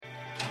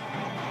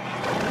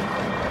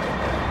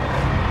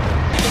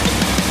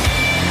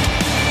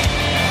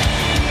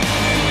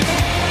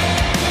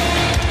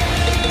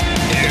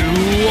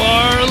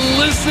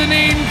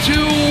to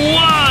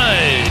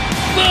What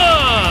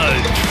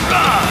the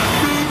Truck.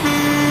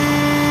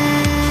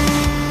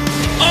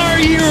 Are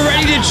you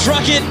ready to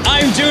truck it?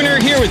 I'm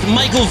Dooner here with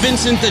Michael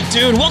Vincent, the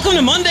dude. Welcome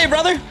to Monday,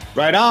 brother.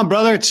 Right on,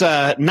 brother. It's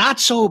a not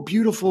so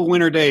beautiful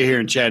winter day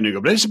here in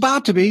Chattanooga, but it's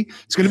about to be.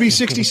 It's going to be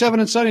 67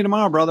 and sunny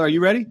tomorrow, brother. Are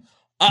you ready?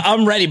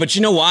 I'm ready, but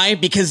you know why?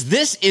 Because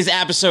this is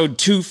episode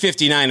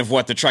 259 of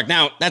What the Truck.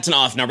 Now, that's an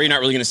off number. You're not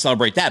really going to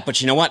celebrate that,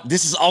 but you know what?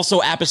 This is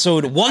also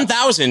episode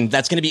 1000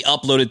 that's going to be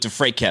uploaded to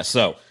Freightcast,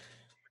 so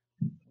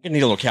you're going to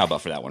need a little cowbell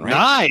for that one, right?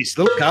 Nice.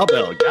 Little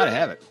cowbell. Got to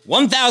have it.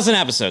 1000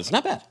 episodes.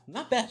 Not bad.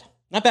 Not bad.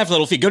 Not bad for a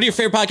little feed. Go to your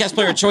favorite podcast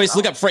player of choice.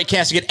 Look up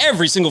Freightcast. You get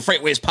every single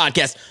FreightWaves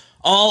podcast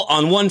all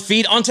on one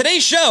feed. On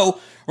today's show,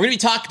 we're going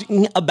to be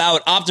talking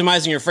about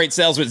optimizing your freight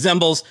sales with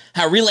Zimbles,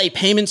 how Relay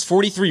Payments'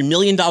 $43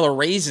 million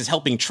raise is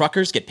helping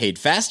truckers get paid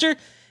faster,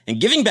 and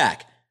giving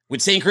back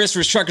with St.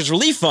 Christopher's Truckers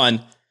Relief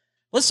Fund.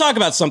 Let's talk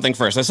about something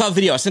first. I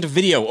sent a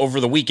video over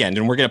the weekend,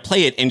 and we're going to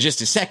play it in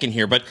just a second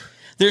here, but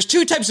there's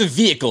two types of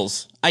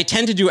vehicles I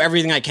tend to do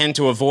everything I can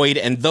to avoid,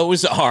 and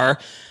those are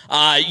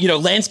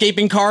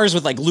landscaping cars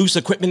with like loose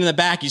equipment in the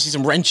back. You see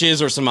some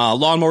wrenches or some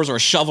lawnmowers or a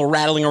shovel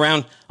rattling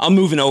around. I'm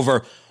moving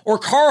over. Or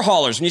car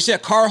haulers. When you see a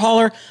car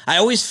hauler, I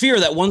always fear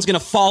that one's going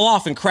to fall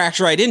off and crash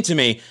right into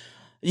me.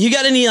 You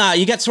got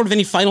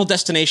any Final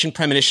Destination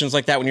premonitions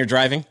like that when you're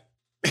driving?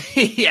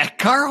 Yeah,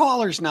 car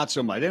haulers, not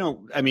so much. They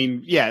don't,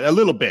 a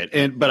little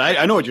bit. But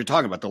I know what you're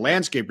talking about. The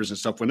landscapers and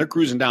stuff, when they're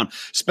cruising down,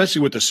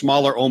 especially with the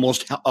smaller,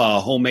 almost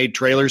homemade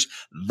trailers,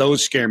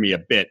 those scare me a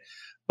bit.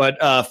 But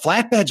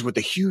flatbeds with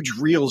the huge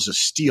reels of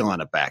steel on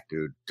the back,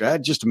 dude. I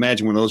just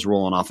imagine when those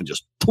rolling off and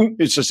just boom,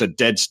 it's just a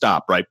dead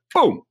stop, right?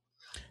 Boom.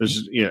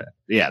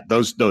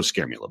 Those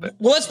scare me a little bit.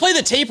 Well, let's play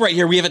the tape right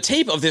here. We have a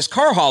tape of this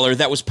car hauler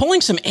that was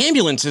pulling some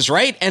ambulances,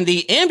 right? And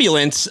the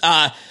ambulance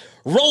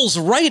rolls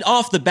right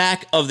off the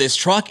back of this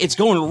truck. It's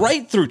going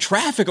right through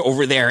traffic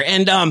over there.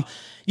 And,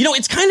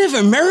 it's kind of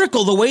a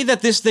miracle the way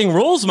that this thing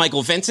rolls,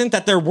 Michael Vincent,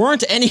 that there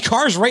weren't any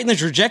cars right in the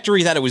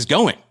trajectory that it was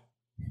going.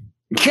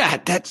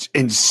 God, that's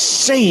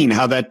insane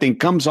how that thing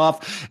comes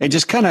off and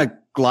just kind of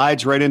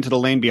glides right into the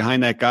lane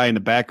behind that guy in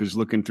the back who's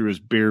looking through his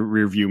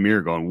rear view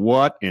mirror going,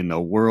 what in the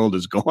world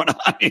is going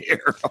on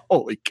here?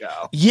 Holy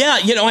cow. Yeah,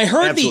 I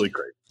heard absolutely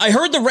great. I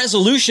heard the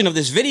resolution of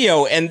this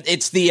video, and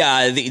it's the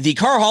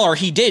car hauler.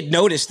 He did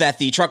notice that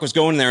the truck was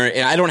going there,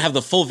 and I don't have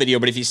the full video,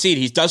 but if you see it,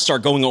 he does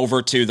start going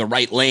over to the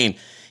right lane.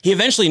 He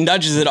eventually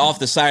nudges it off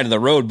the side of the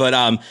road. But,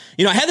 I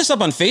had this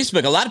up on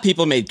Facebook. A lot of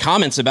people made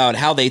comments about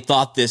how they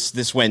thought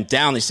this went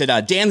down. They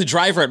said, Dan, the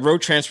driver at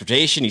Road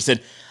Transportation, he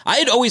said, I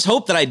had always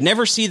hoped that I'd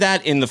never see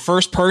that in the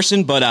first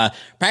person, but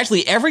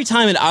practically every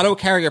time an auto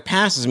carrier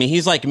passes me,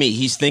 he's like me.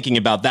 He's thinking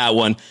about that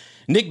one.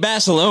 Nick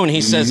Basilone,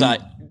 he says,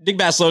 Nick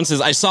Basilone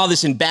says, I saw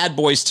this in Bad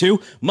Boys 2.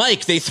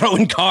 Mike, they throw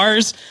in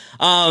cars.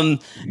 Damian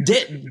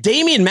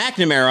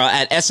McNamara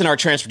at SNR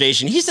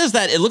Transportation, he says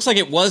that it looks like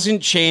it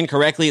wasn't chained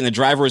correctly and the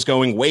driver was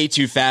going way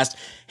too fast.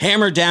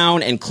 Hammered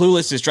down and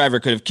clueless, this driver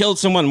could have killed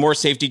someone. More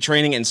safety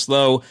training and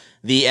slow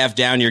the F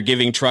down. You're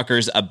giving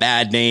truckers a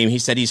bad name. He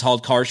said he's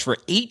hauled cars for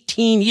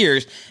 18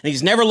 years and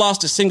he's never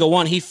lost a single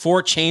one. He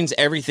chains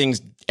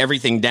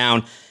everything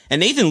down. And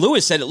Nathan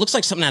Lewis said it looks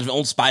like something out of an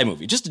old spy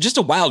movie. Just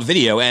a wild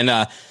video.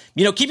 And,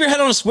 keep your head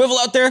on a swivel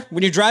out there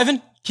when you're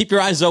driving. Keep your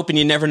eyes open.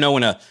 You never know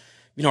when a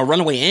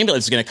runaway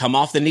ambulance is going to come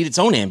off that need its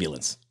own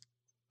ambulance.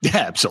 Yeah,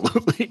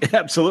 absolutely.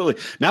 Absolutely.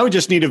 Now we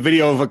just need a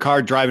video of a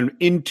car driving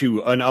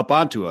up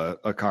onto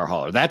a car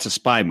hauler. That's a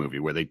spy movie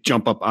where they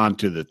jump up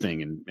onto the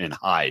thing and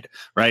hide,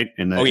 right?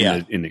 In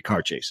the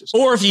car chases.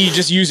 Or if you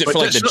just use it for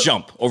the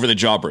jump over the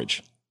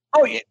drawbridge.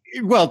 Oh, yeah.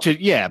 Well,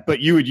 but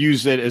you would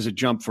use it as a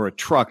jump for a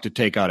truck to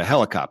take out a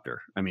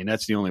helicopter. I mean,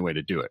 that's the only way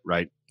to do it,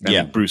 right?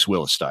 Bruce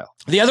Willis style.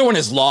 The other one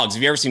is logs.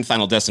 Have you ever seen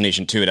Final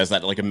Destination 2? It has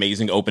that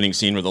amazing opening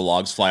scene where the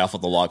logs fly off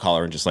of the log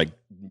hauler and just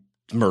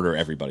murder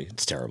everybody.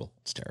 It's terrible.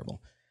 It's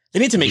terrible. They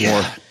need to make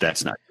more.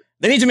 That's not.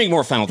 They need to make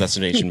more Final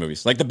Destination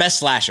movies, like The Best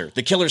Slasher,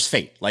 The Killer's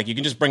Fate. You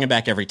can just bring it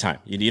back every time.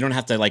 You don't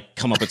have to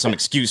come up with some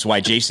excuse why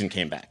Jason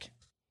came back.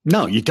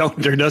 No, you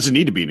don't. There doesn't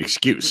need to be an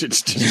excuse.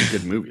 It's just a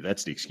good movie.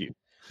 That's the excuse.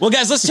 Well,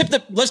 guys, let's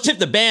tip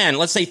the band.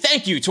 Let's say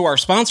thank you to our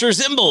sponsor,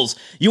 Zimbles.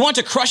 You want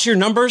to crush your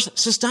numbers?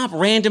 So stop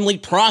randomly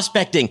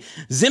prospecting.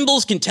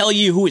 Zimbles can tell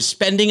you who is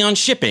spending on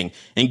shipping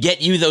and get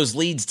you those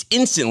leads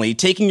instantly,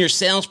 taking your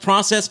sales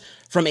process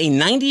from a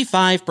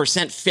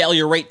 95%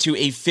 failure rate to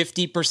a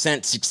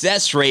 50%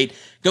 success rate.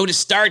 Go to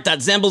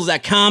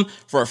start.zimbles.com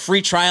for a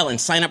free trial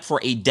and sign up for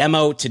a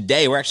demo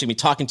today. We're actually going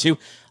to be talking to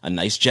a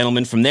nice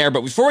gentleman from there.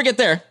 But before we get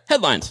there,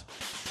 headlines.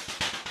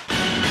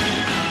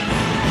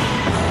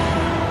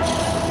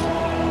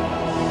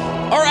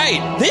 All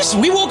right,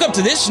 we woke up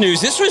to this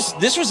news. This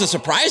was a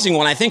surprising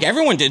one. I think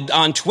everyone did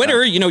on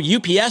Twitter.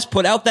 UPS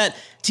put out that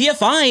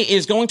TFI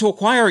is going to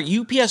acquire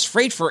UPS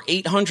Freight for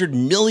 $800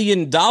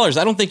 million. I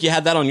don't think you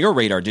had that on your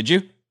radar, did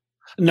you?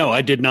 No,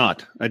 I did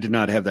not. I did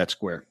not have that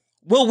square.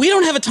 Well, we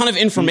don't have a ton of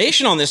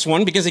information on this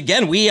one because,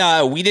 again, we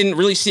didn't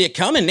really see it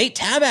coming. Nate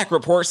Tabak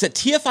reports that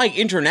TFI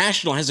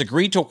International has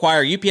agreed to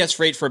acquire UPS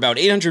Freight for about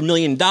 $800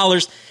 million.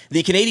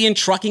 The Canadian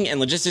trucking and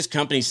logistics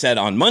company said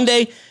on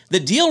Monday, the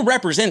deal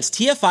represents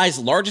TFI's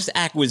largest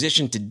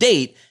acquisition to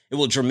date. It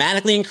will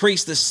dramatically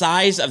increase the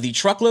size of the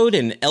truckload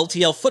and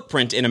LTL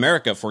footprint in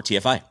America for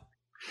TFI.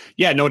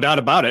 Yeah, no doubt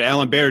about it.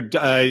 Alan Baird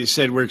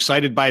said, we're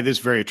excited by this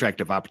very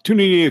attractive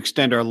opportunity to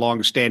extend our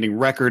long-standing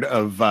record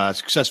of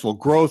successful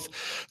growth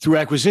through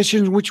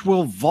acquisitions, which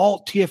will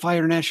vault TFI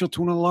International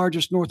to one of the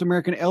largest North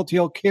American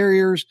LTL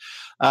carriers.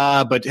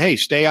 But hey,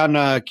 stay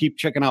on, keep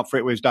checking out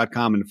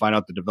freightwaves.com and find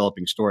out the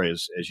developing story.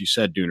 As you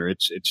said, Dooner,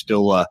 it's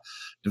still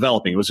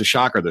developing. It was a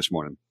shocker this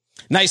morning.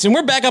 Nice. And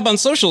we're back up on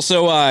social.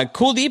 So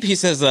Cool Deep, he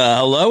says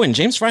hello. And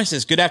James Fry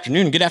says, good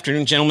afternoon. Good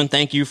afternoon, gentlemen.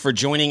 Thank you for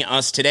joining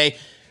us today.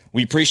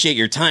 We appreciate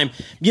your time.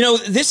 You know,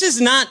 this is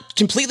not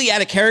completely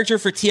out of character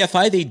for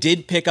TFI. They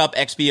did pick up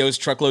XPO's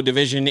truckload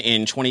division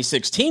in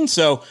 2016.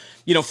 So,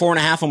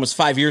 4.5, almost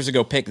 5 years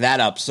ago, picked that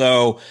up.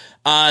 So,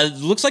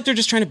 looks like they're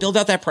just trying to build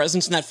out that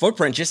presence and that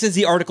footprint, just as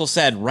the article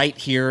said, right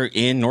here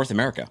in North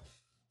America.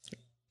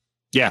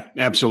 Yeah,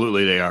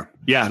 absolutely they are.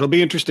 Yeah, it'll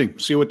be interesting.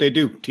 See what they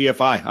do.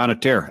 TFI on a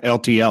tear,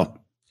 LTL.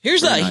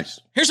 Here's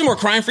some more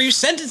crime for you.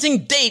 Sentencing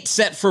date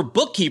set for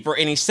bookkeeper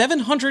in a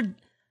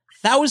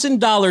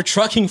 $700,000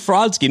 trucking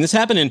fraud scheme. This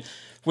happened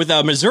with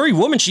a Missouri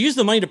woman. She used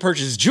the money to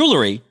purchase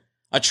jewelry,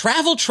 a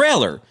travel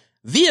trailer,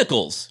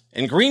 vehicles,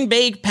 and Green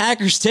Bay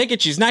Packers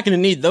tickets. She's not going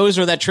to need those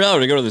or that trailer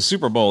to go to the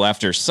Super Bowl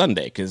after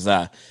Sunday because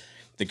the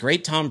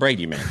great Tom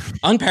Brady, man,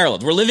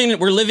 unparalleled. We're living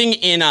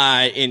in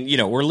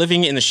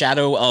the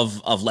shadow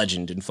of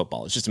legend in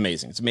football. It's just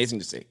amazing. It's amazing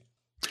to see.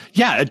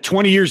 Yeah,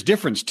 20 years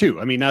difference too.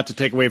 I mean, not to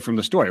take away from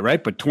the story,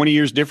 right? But 20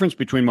 years difference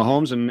between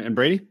Mahomes and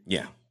Brady.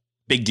 Yeah,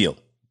 big deal.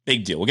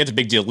 Big deal. We'll get to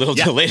big deal a little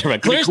bit later.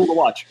 But cool to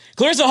watch.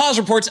 Clarissa Hawes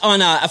reports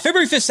on a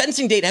February 5th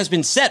sentencing date has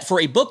been set for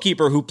a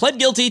bookkeeper who pled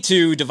guilty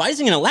to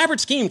devising an elaborate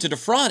scheme to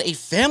defraud a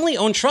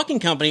family-owned trucking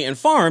company and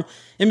farm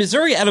in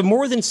Missouri out of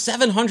more than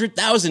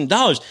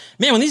 $700,000.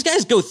 Man, when these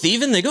guys go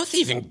thieving, they go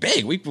thieving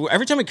big.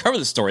 Every time we cover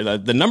the story,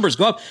 the numbers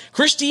go up.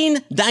 Christine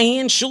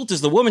Diane Schultz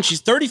is the woman.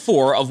 She's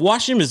 34 of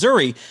Washington,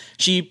 Missouri.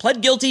 She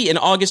pled guilty in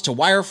August to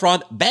wire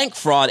fraud, bank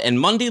fraud, and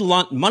money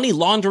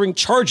laundering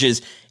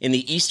charges in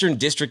the Eastern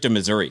District of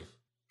Missouri.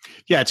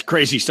 Yeah, it's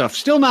crazy stuff.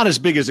 Still not as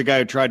big as a guy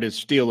who tried to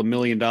steal $1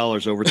 million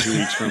over 2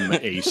 weeks from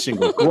a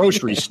single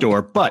grocery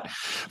store. But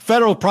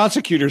federal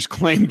prosecutors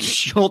claimed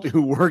Schultz,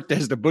 who worked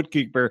as the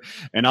bookkeeper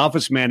and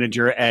office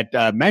manager at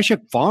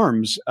Mashuk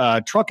Farms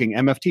Trucking,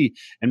 MFT,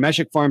 and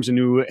Mashuk Farms in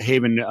New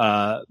Haven,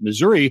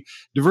 Missouri,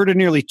 diverted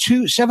nearly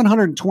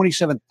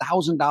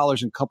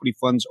 $727,000 in company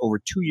funds over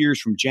 2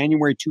 years from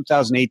January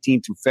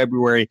 2018 through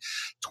February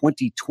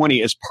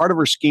 2020. As part of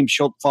her scheme,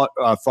 Schultz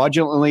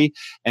fraudulently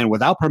and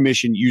without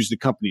permission used the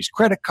company's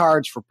credit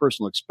cards for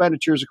personal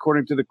expenditures,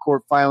 according to the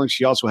court filings.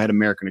 She also had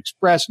American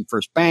Express and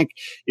First Bank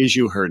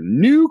issue her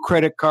new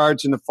credit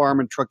cards in the farm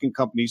and trucking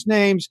company's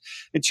names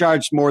and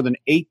charged more than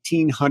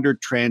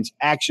 1,800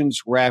 transactions,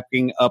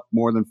 racking up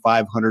more than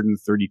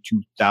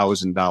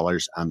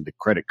 $532,000 on the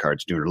credit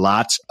cards. Doing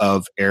lots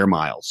of air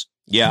miles.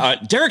 Yeah,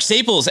 Derek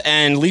Staples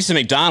and Lisa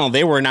McDonald,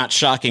 they were not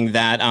shocking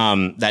that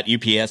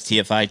UPS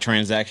TFI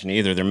transaction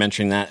either. They're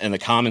mentioning that in the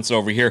comments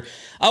over here.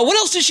 What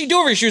else did she do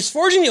over here? She was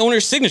forging the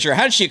owner's signature.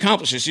 How did she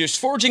accomplish this? She was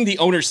forging the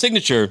owner's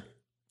signature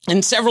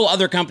and several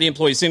other company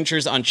employee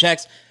signatures on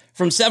checks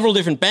from several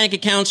different bank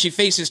accounts. She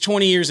faces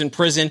 20 years in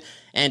prison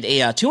and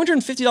a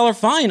 $250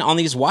 fine on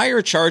these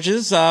wire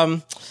charges.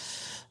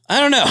 I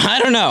don't know.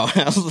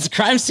 The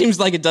crime seems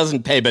like it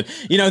doesn't pay, but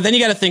then you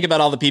got to think about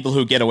all the people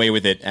who get away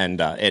with it, and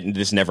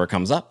this never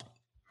comes up.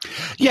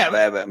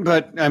 Yeah,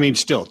 but I mean,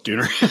 still,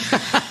 Dooner,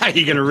 are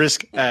you going to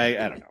risk? I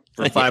don't know,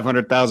 for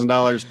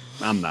 $500,000.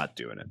 I'm not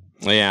doing it.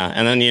 Yeah,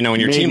 and then when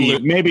your team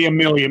maybe $1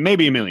 million,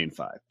 maybe $1.5 million,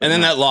 and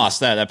then that loss,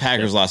 that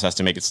Packers loss has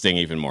to make it sting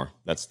even more.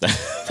 That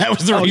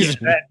was the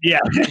reason. Yeah,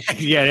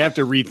 you have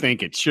to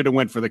rethink it. Should have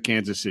went for the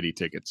Kansas City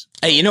tickets.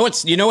 Hey, you know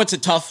what's a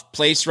tough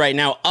place right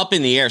now? Up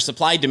in the air,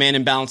 supply demand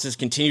imbalances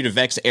continue to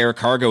vex air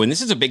cargo, and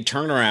this is a big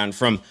turnaround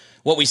from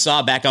what we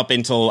saw back up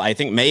until I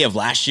think May of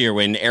last year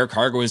when air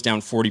cargo was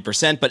down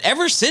 40%. But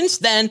ever since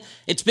then,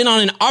 it's been on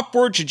an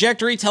upward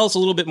trajectory. Tell us a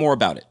little bit more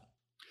about it.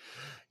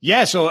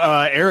 Yeah, so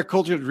Eric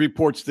Coulter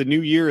reports the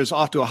new year is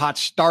off to a hot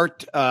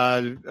start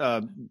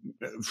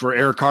for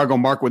air cargo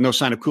market with no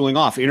sign of cooling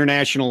off.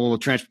 International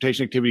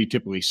transportation activity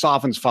typically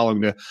softens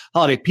following the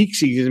holiday peak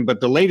season, but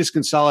the latest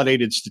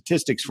consolidated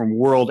statistics from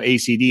World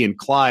ACD and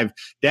Clive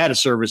data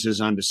services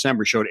on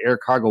December showed air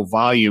cargo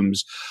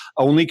volumes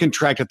only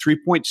contracted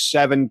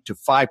 3.7 to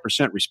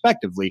 5%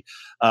 respectively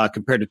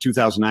compared to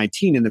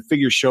 2019. And the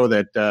figures show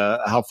that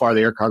how far the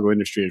air cargo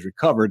industry has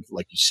recovered,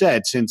 like you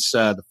said, since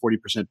the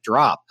 40%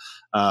 drop.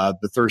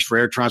 The thirst for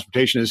air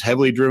transportation is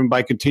heavily driven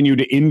by continued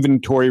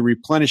inventory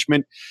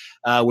replenishment,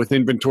 with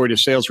inventory to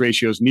sales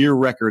ratios near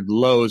record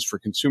lows for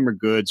consumer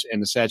goods,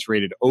 and the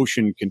saturated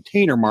ocean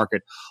container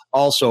market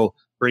also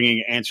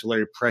bringing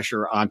ancillary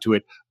pressure onto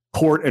it.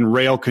 port and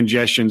rail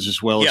congestions,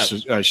 as well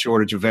as a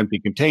shortage of empty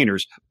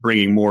containers,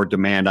 bringing more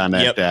demand on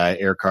that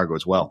air cargo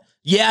as well.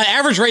 Yeah,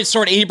 average rate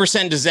soared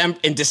 80%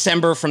 in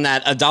December from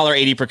that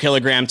 $1.80 per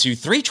kilogram to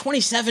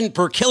 $3.27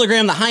 per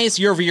kilogram, the highest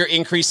year-over-year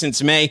increase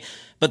since May,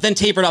 but then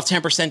tapered off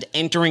 10%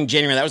 entering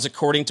January. That was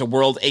according to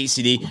World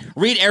ACD.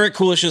 Read Eric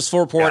Kulish's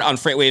full report on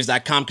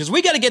freightwaves.com, because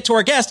we got to get to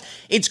our guest.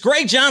 It's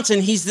Greg Johnson.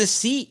 He's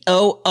the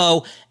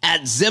COO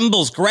at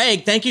Zembals.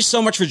 Greg, thank you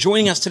so much for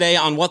joining us today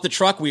on What the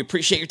Truck. We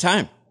appreciate your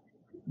time.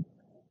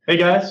 Hey,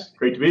 guys.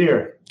 Great to be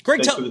here.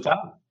 Greg, thanks for the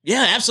time.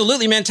 Yeah,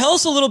 absolutely, man. Tell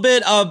us a little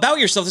bit about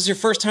yourself. This is your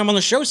first time on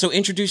the show, so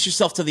introduce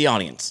yourself to the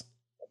audience.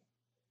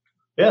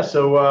 Yeah,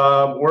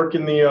 so work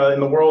in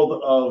the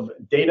world of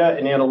data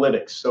and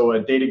analytics. So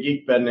a data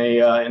geek, been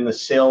in the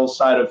sales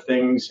side of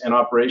things and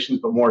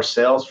operations, but more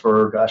sales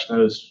for, gosh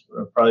knows,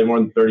 probably more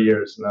than 30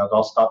 years. And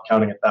I'll stop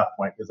counting at that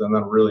point because then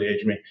that'll really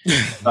age me.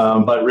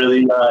 But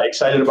really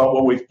excited about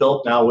what we've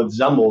built now with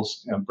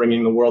Zembals,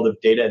 bringing the world of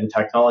data and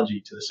technology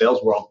to the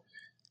sales world.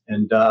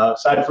 And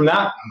aside from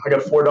that, I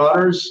got 4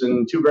 daughters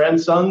and 2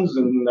 grandsons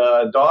and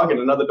a dog and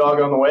another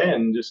dog on the way,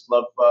 and just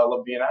love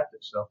being active.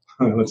 So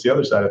that's the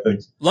other side of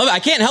things. Love it. I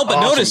can't help but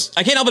notice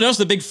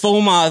the big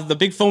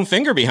foam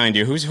finger behind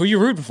you. Who you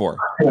rooting for?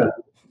 Yeah.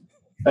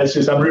 That's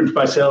just, I'm rooting for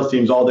my sales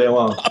teams all day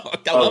long. Oh,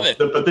 I love it.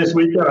 But this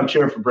weekend, I'm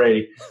cheering for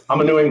Brady.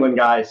 I'm a New England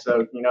guy,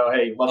 so,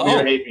 hey, love me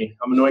or hate me,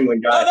 I'm a New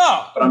England guy.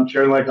 But I'm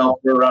cheering like hell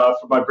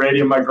for my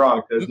Brady and my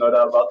Gronk. There's no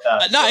doubt about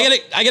that.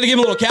 I gotta give him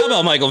a little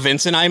cowbell, Michael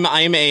Vincent. I'm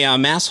a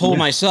mass hole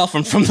myself.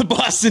 I'm from the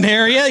Boston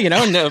area, in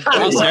the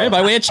Boston area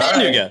by way of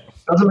Chattanooga.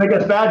 Right. Doesn't make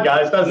us bad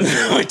guys, does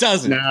it? No, it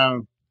doesn't.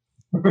 No.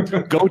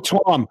 Go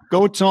Tom.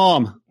 Go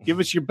Tom. Give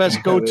us your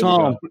best go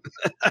Tom.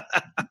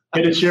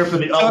 Get a cheer for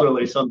the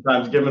elderly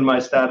sometimes, given my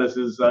status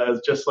is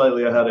just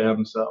slightly ahead of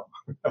him. So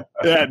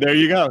yeah, there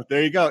you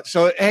go.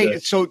 So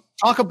so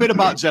talk a bit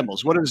about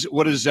Zembals. What is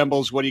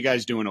Zembals? What are you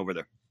guys doing over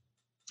there?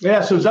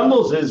 Yeah, so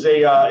Zembals is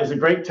a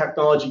great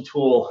technology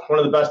tool, one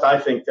of the best I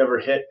think to ever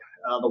hit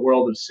the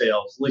world of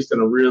sales, at least in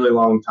a really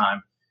long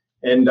time.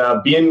 And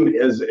being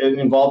as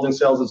involved in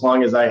sales as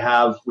long as I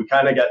have, we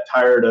kind of got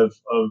tired of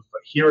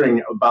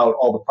hearing about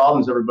all the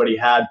problems everybody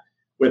had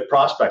with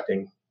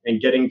prospecting and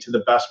getting to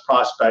the best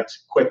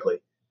prospects quickly.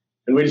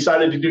 And we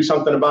decided to do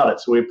something about it.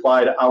 So we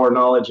applied our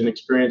knowledge and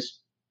experience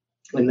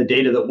and the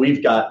data that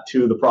we've got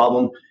to the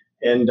problem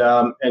and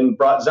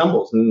brought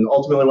Zembals. And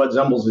ultimately what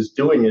Zembals is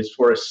doing is,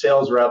 for a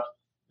sales rep,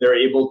 they're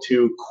able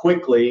to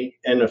quickly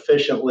and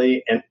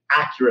efficiently and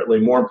accurately,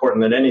 more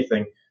important than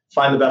anything,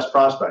 find the best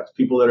prospects,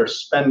 people that are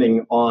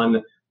spending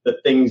on the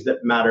things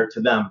that matter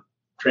to them,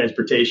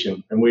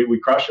 transportation. And we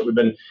crush it. We've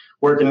been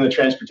working in the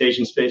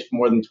transportation space for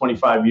more than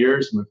 25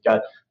 years, and we've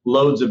got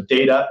loads of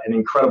data and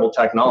incredible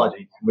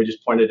technology. We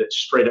just pointed it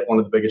straight at one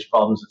of the biggest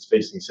problems that's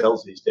facing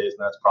sales these days,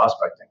 and that's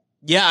prospecting.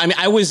 Yeah, I mean,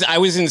 I was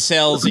in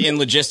sales in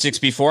logistics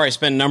before. I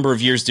spent a number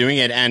of years doing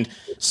it, and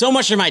so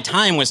much of my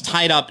time was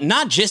tied up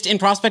not just in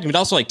prospecting, but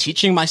also like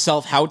teaching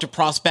myself how to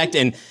prospect.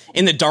 And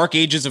in the dark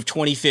ages of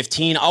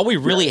 2015, all we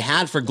really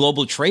had for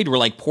global trade were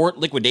like port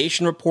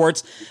liquidation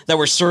reports that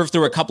were served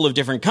through a couple of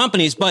different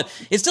companies. But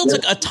it still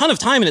took a ton of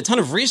time and a ton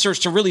of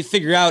research to really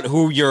figure out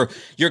who your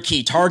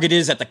key target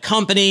is at the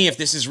company, if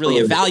this is really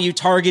a value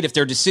target, if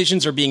their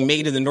decisions are being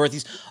made in the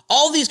Northeast,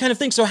 all these kind of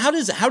things. So how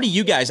do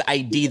you guys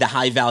ID the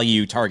high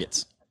value targets?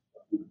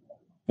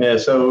 Yeah,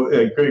 so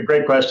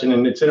great question.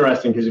 And it's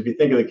interesting because if you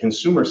think of the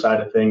consumer side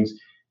of things,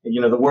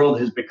 the world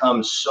has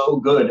become so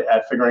good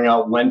at figuring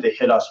out when to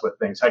hit us with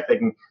things. Heck, they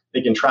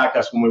can track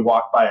us when we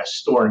walk by a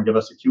store and give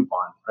us a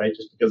coupon, right?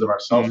 Just because of our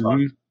cell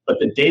phone. But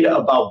the data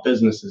about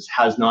businesses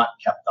has not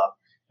kept up.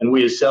 And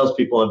we as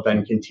salespeople have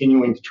been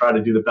continuing to try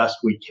to do the best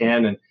we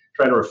can and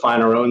try to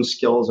refine our own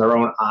skills, our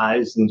own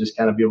eyes, and just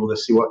kind of be able to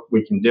see what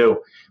we can do.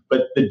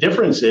 But the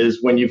difference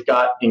is when you've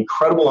got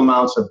incredible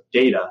amounts of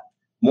data,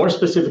 more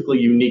specifically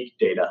unique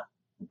data,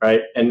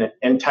 right,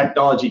 and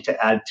technology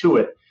to add to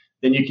it,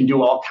 then you can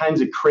do all kinds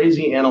of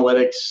crazy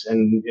analytics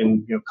and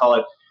call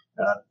it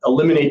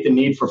eliminate the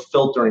need for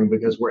filtering,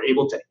 because we're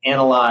able to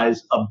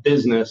analyze a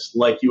business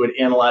like you would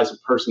analyze a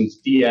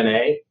person's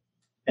DNA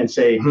and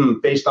say,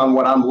 based on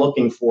what I'm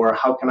looking for,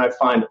 how can I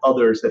find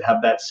others that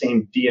have that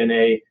same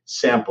DNA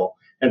sample?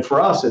 And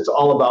for us, it's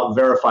all about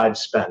verified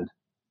spend.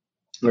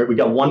 Right? We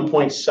got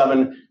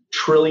 $1.7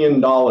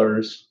 trillion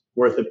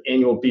worth of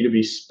annual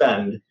B2B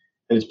spend, and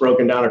it's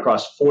broken down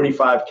across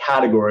 45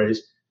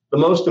 categories, the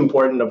most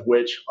important of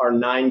which are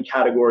 9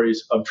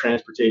 categories of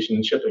transportation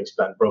and shipping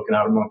spend broken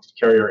out amongst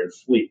carrier and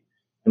fleet.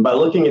 And by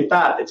looking at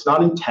that, it's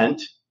not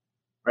intent,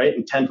 right?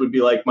 Intent would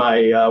be like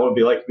my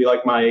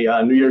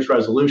New Year's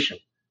resolution.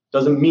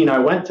 Doesn't mean I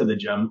went to the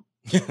gym,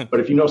 but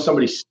if you know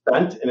somebody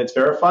spent and it's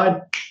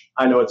verified,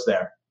 I know it's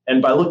there.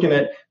 And by looking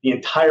at the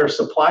entire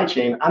supply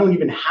chain, I don't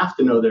even have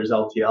to know there's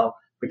LTL,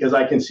 because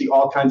I can see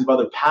all kinds of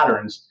other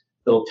patterns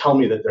that'll tell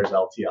me that there's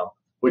LTL,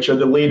 which are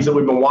the leads that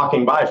we've been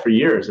walking by for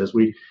years as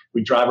we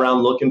drive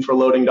around looking for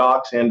loading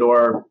docks and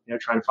or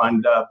trying to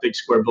find big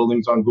square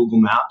buildings on Google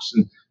Maps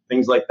and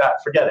things like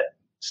that. Forget it.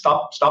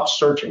 Stop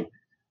searching.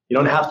 You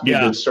don't have to be a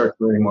good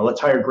searcher anymore.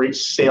 Let's hire great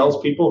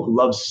salespeople who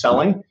love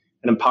selling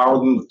and empower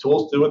them with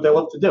tools to do what they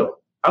love to do.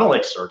 I don't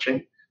like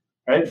searching,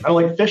 right? I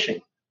don't like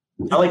fishing.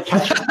 I like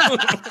catching.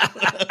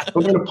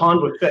 Put me in a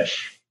pond with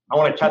fish. I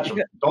want to catch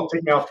them. Don't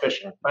take me out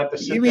fishing. If I have to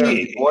sit there and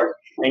be bored,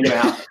 ain't going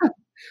to happen.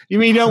 You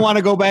mean you don't want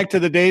to go back to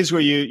the days where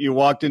you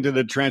walked into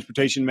the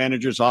transportation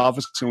manager's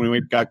office and when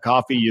we got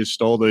coffee, you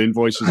stole the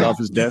invoices off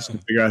his desk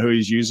and figure out who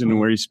he's using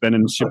and where he's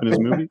spending shipping his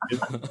movie?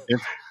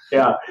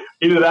 Yeah,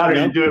 either that or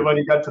you do it when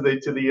you got to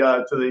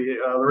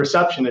the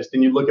receptionist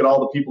and you look at all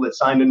the people that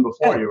signed in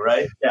before you,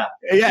 right? Yeah,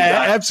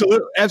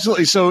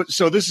 absolutely. So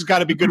this has got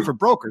to be good for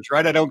brokers,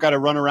 right? I don't got to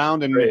run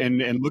around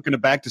and look in the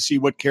back to see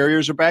what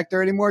carriers are back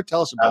there anymore.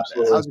 Tell us about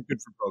that. How's it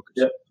good for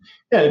brokers?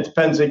 Yeah, it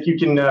depends. Like you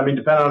can,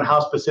 depending on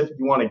how specific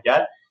you want to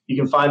get, you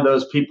can find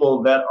those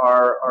people that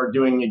are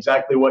doing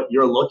exactly what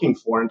you're looking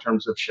for in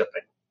terms of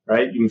shipping,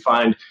 right? You can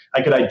find,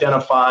 I could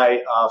identify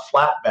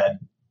flatbed,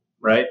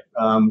 right,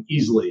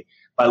 easily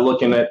by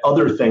looking at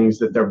other things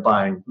that they're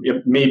buying.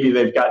 Maybe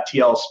they've got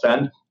TL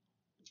spend,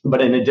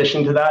 but in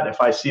addition to that, if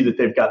I see that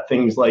they've got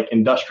things like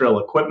industrial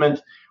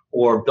equipment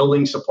or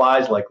building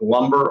supplies like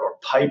lumber or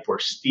pipe or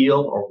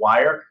steel or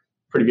wire,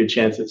 pretty good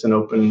chance it's an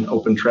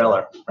open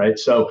trailer, right?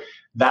 So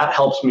that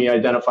helps me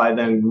identify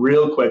then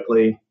real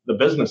quickly the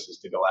businesses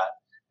to go at.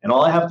 And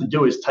all I have to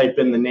do is type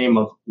in the name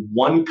of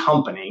one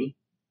company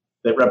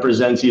that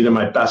represents either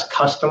my best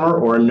customer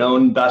or a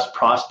known best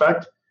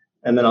prospect,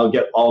 and then I'll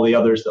get all the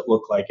others that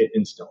look like it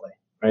instantly,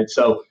 right?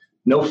 So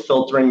no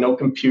filtering, no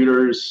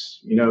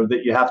computers,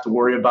 that you have to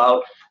worry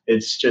about.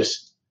 It's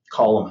just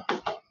call them.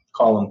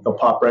 They'll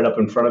pop right up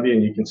in front of you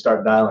and you can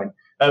start dialing.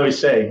 I always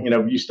say,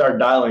 you start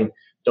dialing,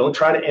 don't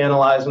try to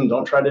analyze them.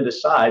 Don't try to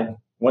decide.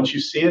 Once you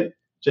see it,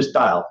 just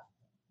dial.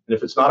 And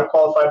if it's not a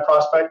qualified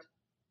prospect,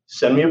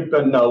 send me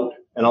a note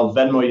and I'll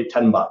Venmo you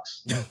 $10.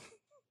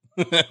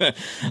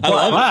 I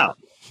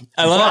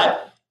love it.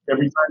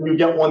 Every time you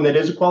get one that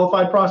is a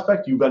qualified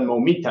prospect, you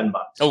Venmo me $10.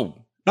 Oh,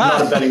 I'm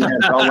not a betting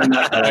man, so I'll win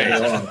that all day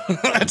long.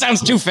 That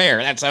sounds too fair.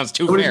 Nobody's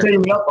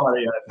taking me up on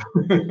it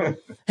yet.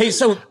 Hey,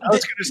 so I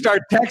was going to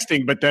start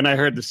texting, but then I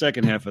heard the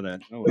second half of that.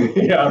 Oh.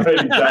 Yeah, right,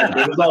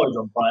 exactly. There's always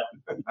a but.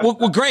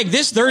 Well, Greg,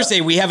 this Thursday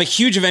we have a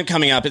huge event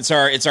coming up. It's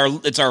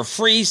our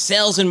free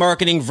sales and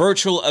marketing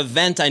virtual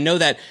event. I know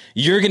that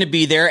you're going to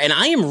be there, and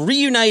I am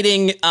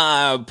reuniting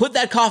Put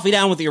That Coffee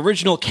Down with the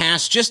original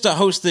cast just to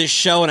host this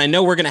show. And I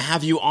know we're going to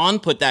have you on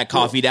Put That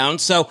Coffee Down.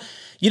 So,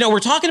 we're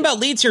talking about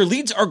leads here.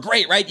 Leads are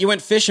great, right? You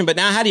went fishing, but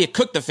now how do you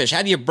cook the fish?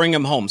 How do you bring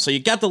them home? So you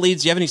got the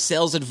leads. Do you have any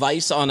sales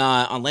advice on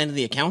landing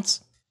the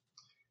accounts?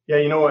 Yeah,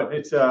 you know what?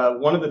 It's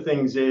one of the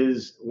things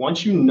is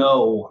once you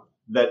know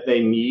that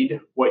they need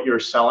what you're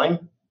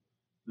selling,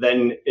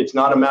 then it's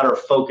not a matter of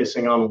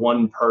focusing on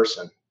one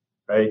person,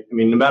 right? I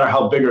mean, no matter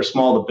how big or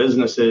small the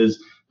business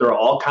is, there are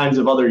all kinds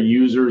of other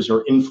users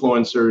or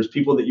influencers,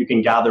 people that you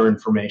can gather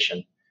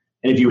information.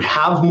 And if you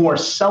have more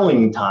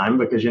selling time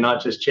because you're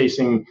not just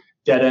chasing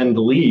dead-end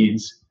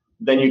leads,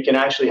 then you can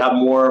actually have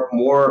more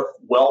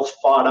well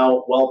thought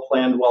out, well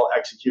planned, well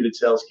executed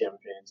sales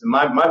campaigns. And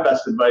my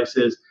best advice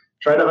is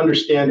try to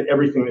understand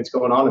everything that's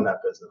going on in that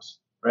business,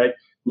 right?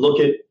 Look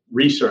at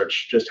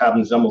research. Just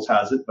happens Zembals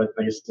has it, but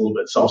I guess it's a little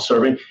bit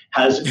self-serving.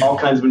 Has all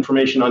kinds of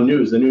information on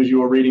news. The news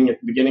you were reading at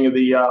the beginning of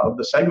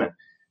the segment.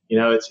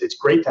 It's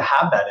great to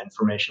have that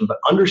information, but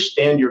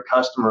understand your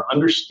customer,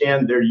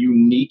 understand their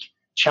unique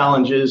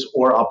challenges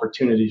or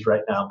opportunities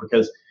right now,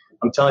 because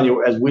I'm telling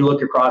you, as we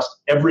look across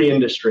every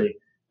industry,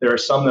 there are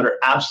some that are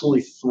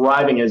absolutely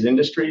thriving as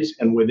industries.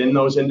 And within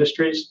those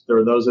industries, there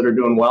are those that are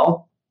doing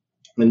well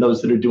and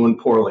those that are doing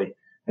poorly.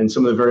 And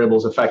some of the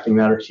variables affecting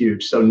that are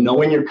huge. So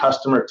knowing your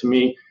customer, to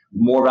me,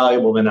 more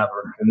valuable than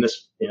ever. And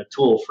this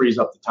tool frees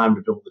up the time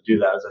to be able to do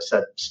that. As I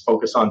said,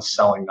 focus on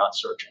selling, not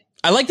searching.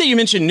 I like that you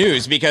mentioned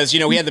news because,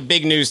 we had the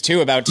big news, too,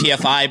 about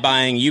TFI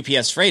buying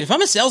UPS Freight. If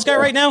I'm a sales guy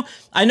right now,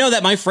 I know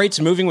that my freight's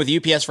moving with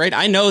UPS Freight.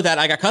 I know that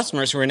I got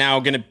customers who are now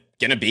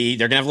they're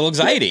going to have a little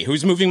anxiety.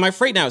 Who's moving my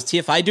freight now? Is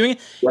TFI doing it?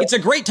 Yep. It's a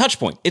great touch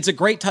point. It's a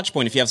great touch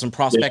point if you have some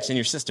prospects in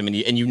your system and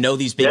you know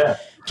these big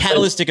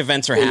catalytic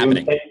events are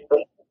happening.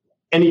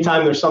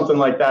 Anytime there's something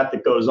like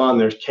that goes on,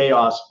 there's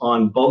chaos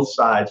on both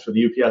sides for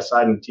the UPS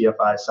side and the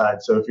TFI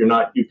side. So if you're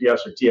not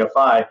UPS or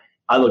TFI,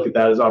 I look at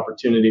that as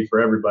opportunity for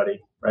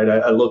everybody, right?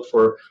 I look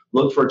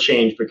for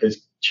change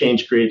because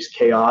change creates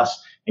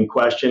chaos and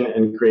question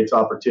and creates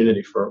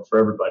opportunity for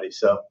everybody.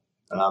 So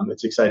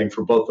it's exciting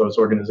for both those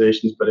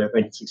organizations, but I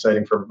think it's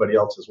exciting for everybody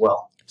else as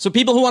well. So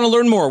people who want to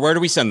learn more, where do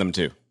we send them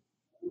to?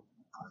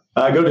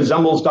 Go to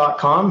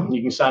Zembals.com.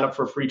 You can sign up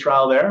for a free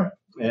trial there.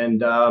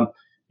 And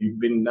you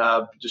can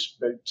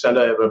just send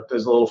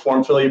there's a little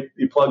form fill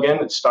you plug in.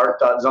 It's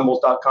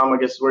start.zembals.com, I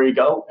guess is where you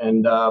go.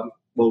 And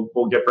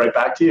we'll get right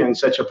back to you and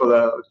set you up with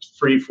a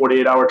free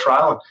 48-hour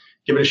trial and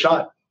give it a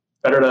shot.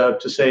 Better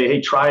to say,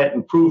 hey, try it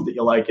and prove that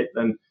you like it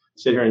than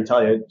sit here and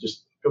tell you,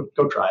 just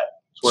go try it.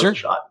 It's worth a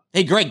shot.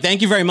 Hey, Greg,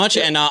 thank you very much.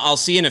 And I'll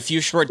see you in a few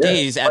short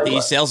days at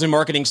the Sales and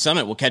Marketing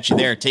Summit. We'll catch you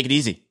there. Take it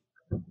easy.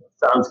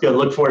 Sounds good.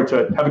 Look forward to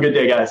it. Have a good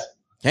day, guys.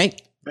 Hey,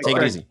 take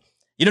it easy.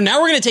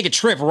 Now we're going to take a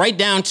trip right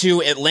down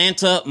to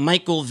Atlanta,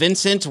 Michael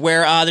Vincent,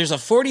 where there's a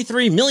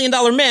 $43 million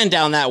man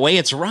down that way.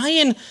 It's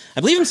Ryan, I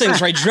believe I'm saying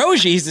this right,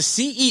 Droege. He's the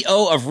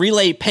CEO of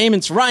Relay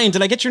Payments. Ryan,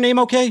 did I get your name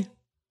okay?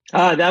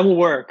 That will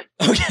work.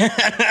 Okay.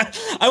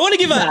 I want to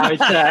give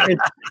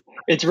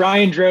it's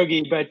Ryan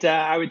Droege, but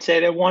I would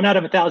say that 1 out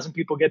of 1,000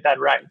 people get that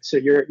right. So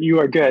you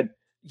are good.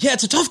 Yeah,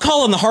 it's a tough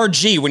call on the hard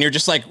G when you're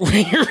just like,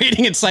 when you're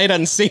reading it sight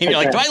unseen. You're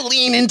like, do I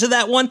lean into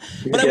that one?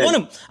 But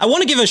I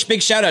want to give a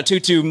big shout out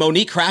to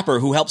Monique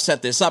Crapper, who helped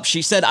set this up.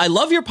 She said, I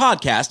love your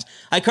podcast.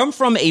 I come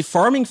from a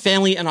farming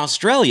family in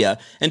Australia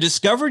and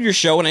discovered your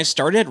show when I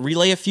started at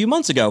Relay a few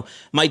months ago.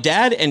 My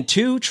dad and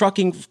 2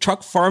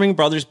 truck farming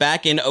brothers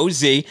back in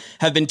OZ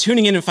have been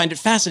tuning in and find it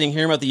fascinating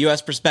hearing about the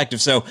U.S.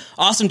 perspective. So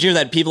awesome to hear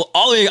that people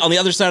all the way on the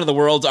other side of the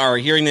world are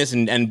hearing this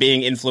and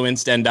being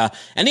influenced and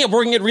ending up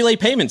working at Relay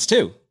Payments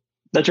too.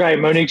 That's right.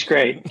 Monique's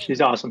great.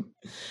 She's awesome.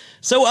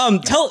 So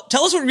tell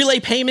us what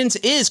Relay Payments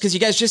is, because you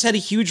guys just had a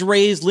huge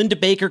raise. Linda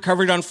Baker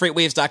covered it on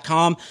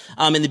FreightWaves.com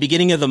in the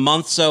beginning of the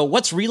month. So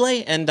what's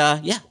Relay? And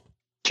yeah.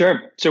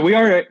 Sure. So we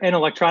are an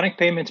electronic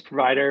payments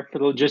provider for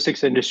the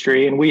logistics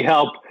industry, and we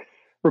help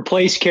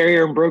replace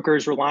carrier and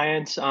brokers'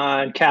 reliance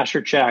on cash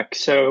or check.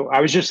 So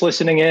I was just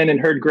listening in and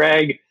heard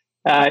Greg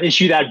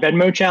issue that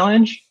Venmo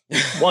challenge.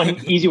 One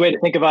easy way to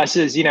think of us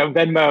is,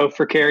 Venmo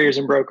for carriers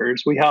and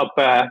brokers. We help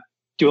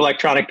do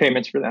electronic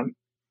payments for them.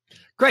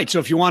 Great. So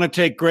if you want to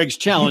take Greg's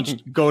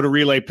challenge, go to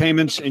Relay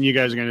Payments, and you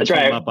guys are going to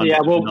team up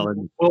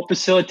on we'll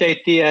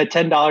facilitate the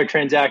 $10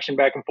 transaction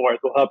back and forth.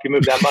 We'll help you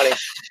move that money.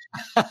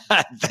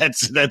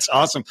 That's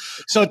awesome.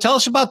 So tell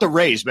us about the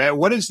raise, man.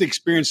 What is the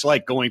experience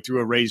like going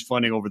through a raise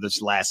funding over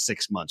this last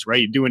 6 months,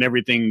 right? You're doing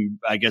everything,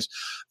 I guess,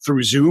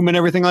 through Zoom and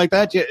everything like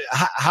that.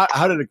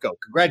 How did it go?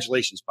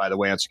 Congratulations, by the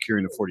way, on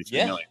securing the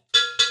 $43 million.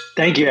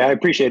 Thank you. I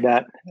appreciate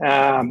that.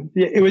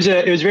 It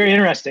was very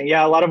interesting.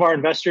 Yeah, a lot of our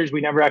investors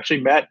we never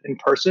actually met in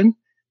person.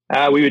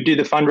 We would do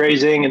the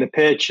fundraising and the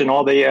pitch and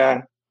all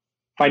the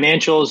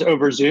financials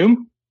over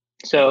Zoom.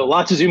 So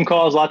lots of Zoom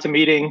calls, lots of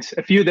meetings.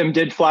 A few of them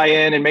did fly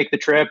in and make the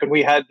trip, and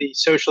we had the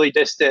socially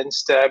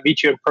distanced,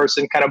 meet you in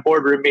person kind of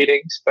boardroom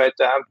meetings. But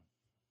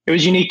it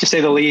was unique to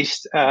say the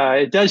least.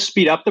 It does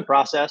speed up the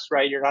process,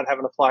 right? You're not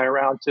having to fly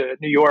around to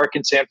New York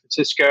and San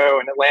Francisco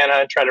and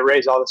Atlanta and try to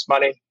raise all this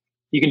money.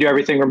 You can do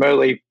everything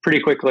remotely pretty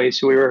quickly.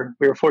 So we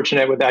were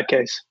fortunate with that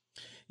case.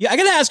 Yeah, I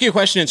got to ask you a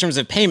question in terms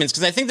of payments,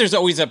 because I think there's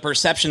always a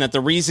perception that the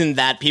reason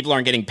that people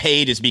aren't getting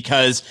paid is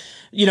because,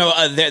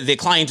 the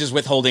client is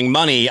withholding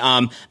money.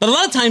 But a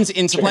lot of times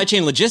in supply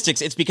chain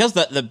logistics, it's because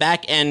the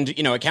back end,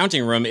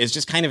 accounting room is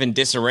just kind of in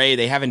disarray.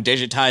 They haven't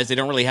digitized. They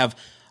don't really have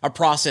a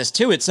process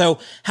to it. So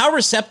how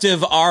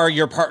receptive are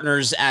your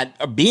partners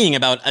at being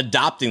about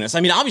adopting this? I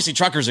mean, obviously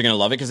truckers are going to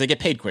love it because they get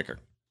paid quicker.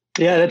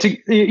 Yeah,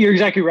 you're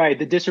exactly right.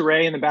 The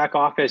disarray in the back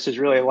office is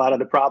really a lot of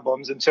the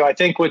problems. And so I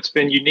think what's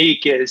been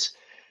unique is,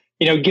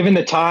 given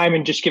the time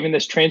and just given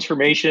this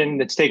transformation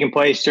that's taken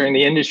place during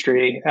the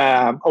industry,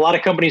 a lot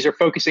of companies are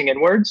focusing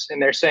inwards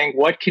and they're saying,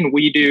 what can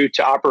we do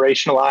to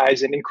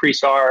operationalize and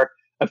increase our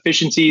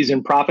efficiencies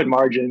and profit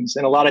margins?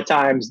 And a lot of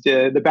times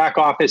the back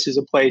office is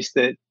a place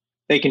that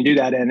they can do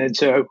that in. And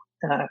so,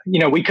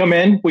 we come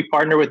in, we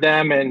partner with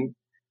them and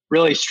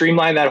really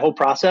streamline that whole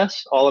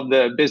process, all of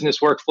the business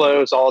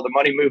workflows, all of the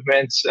money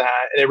movements. And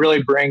it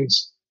really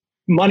brings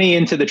money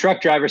into the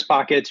truck drivers'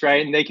 pockets,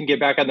 right? And they can get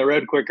back on the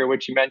road quicker,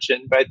 which you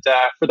mentioned. But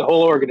for the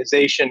whole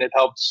organization, it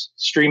helps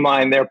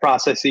streamline their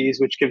processes,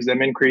 which gives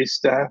them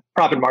increased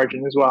profit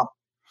margin as well.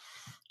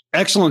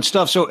 Excellent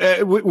stuff. So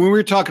when we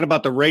were talking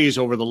about the raise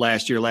over the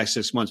last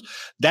 6 months,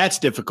 that's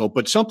difficult.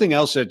 But something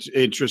else that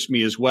interests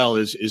me as well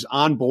is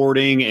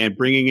onboarding and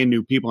bringing in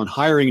new people and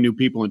hiring new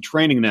people and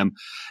training them.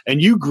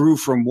 And you grew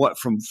from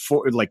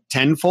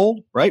tenfold,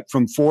 right?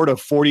 From 4 to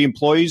 40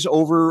 employees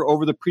over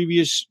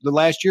the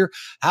last year.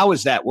 How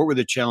is that? What were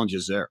the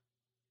challenges there?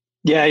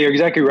 Yeah, you're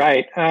exactly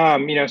right.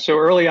 So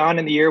early on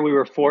in the year, we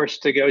were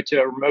forced to go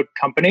to a remote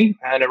company.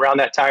 And around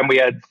that time, we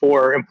had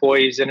 4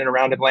 employees in and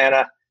around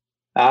Atlanta.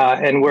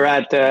 And we're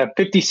at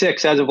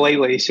 56 as of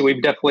lately. So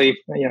we've definitely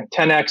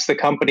 10x the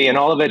company, and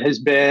all of it has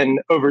been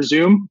over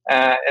Zoom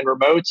and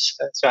remotes.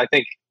 So I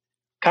think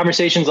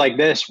conversations like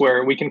this,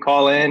 where we can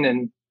call in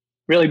and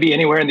really be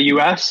anywhere in the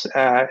U.S.,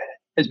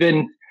 has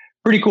been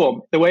pretty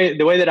cool. The way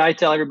that I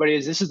tell everybody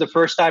is this is the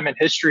first time in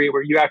history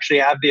where you actually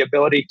have the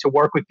ability to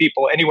work with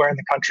people anywhere in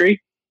the country.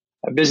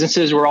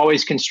 Businesses were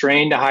always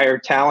constrained to hire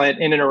talent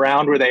in and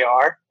around where they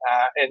are,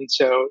 and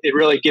so it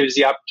really gives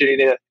the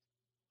opportunity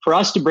for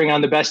us to bring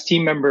on the best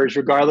team members,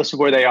 regardless of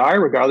where they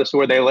are, regardless of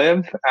where they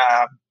live.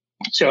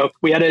 So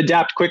we had to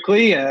adapt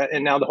quickly,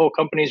 and now the whole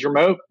company's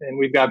remote, and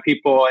we've got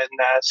people in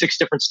 6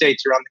 different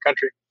states around the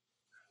country.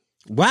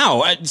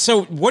 Wow.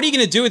 So what are you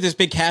going to do with this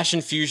big cash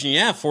infusion?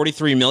 Yeah,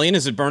 $43 million.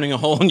 Is it burning a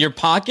hole in your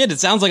pocket? It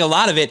sounds like a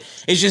lot of it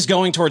is just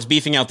going towards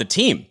beefing out the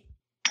team.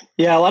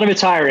 Yeah, a lot of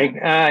it's hiring.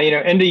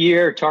 End of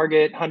year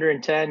target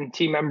 110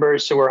 team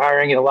members. So we're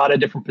hiring in a lot of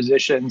different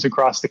positions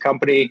across the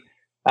company.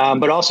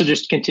 But also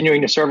just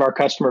continuing to serve our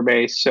customer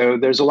base. So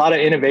there's a lot of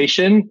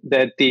innovation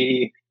that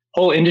the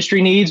whole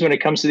industry needs when it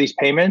comes to these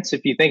payments.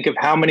 If you think of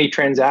how many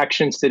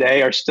transactions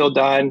today are still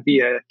done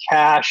via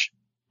cash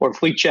or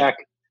fleet check,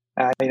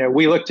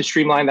 we look to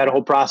streamline that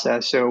whole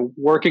process. So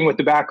working with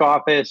the back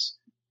office,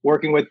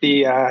 working with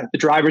the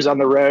drivers on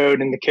the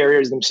road and the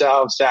carriers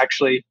themselves to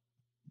actually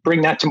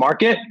bring that to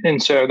market.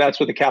 And so that's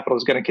what the capital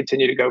is going to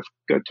continue to go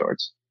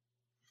towards.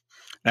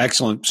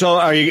 Excellent. So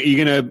are you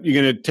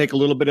gonna take a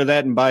little bit of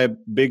that and buy a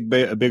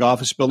big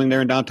office building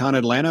there in downtown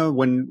Atlanta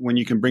when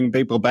you can bring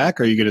people back,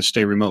 or are you going to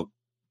stay remote?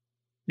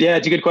 Yeah,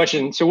 it's a good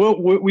question. So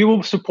we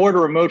will support a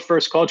remote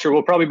first culture.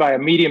 We'll probably buy a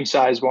medium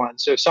sized one.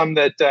 So some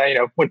that,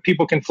 when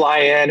people can fly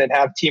in and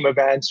have team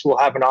events, we'll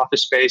have an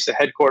office space, a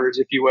headquarters,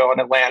 if you will, in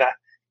Atlanta.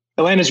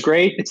 Atlanta's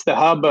great. It's the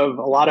hub of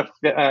a lot of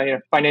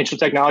financial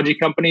technology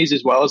companies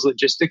as well as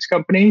logistics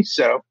companies.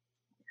 So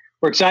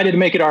we're excited to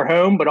make it our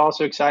home, but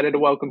also excited to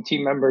welcome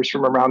team members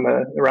from around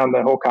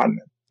the whole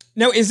continent.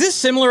 Now, is this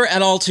similar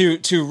at all to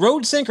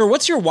RoadSync, or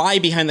what's your why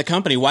behind the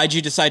company? Why did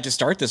you decide to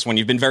start this one?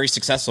 You've been very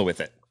successful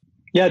with it.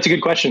 Yeah, it's a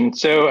good question.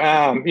 So,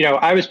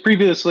 I was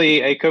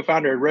previously a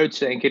co-founder at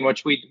RoadSync, and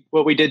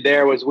what we did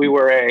there was we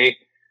were a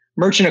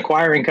merchant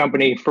acquiring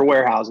company for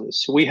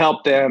warehouses. So we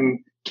helped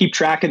them keep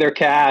track of their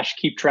cash,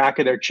 keep track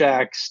of their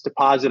checks,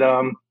 deposit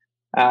them.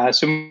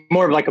 So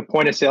more of like a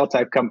point of sale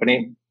type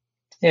company.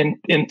 And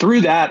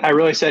through that, I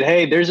really said,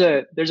 hey, there's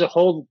a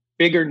whole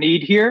bigger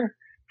need here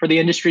for the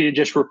industry to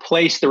just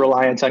replace the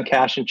reliance on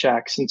cash and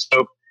checks. And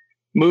so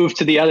moved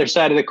to the other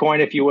side of the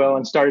coin, if you will,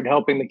 and started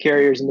helping the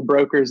carriers and the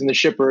brokers and the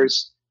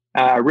shippers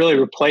really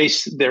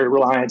replace their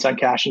reliance on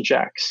cash and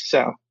checks.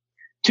 So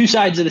two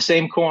sides of the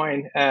same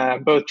coin,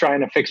 both trying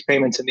to fix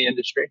payments in the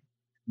industry.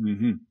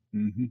 Mm-hmm.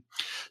 Mm-hmm.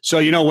 So,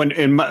 when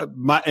in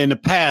the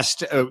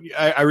past,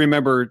 I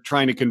remember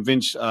trying to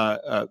convince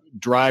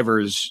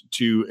drivers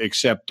to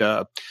accept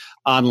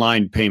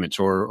online payments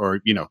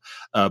or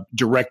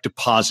direct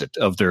deposit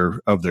of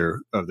their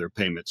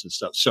payments and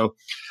stuff. So,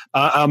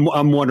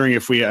 I'm wondering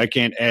if I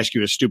can't ask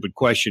you a stupid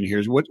question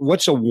here.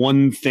 What's a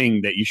one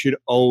thing that you should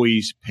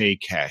always pay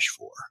cash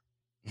for?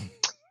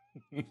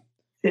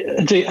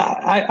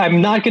 I'm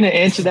not going to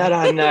answer that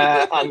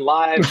on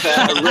live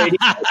radio.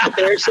 But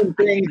there are some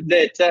things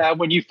that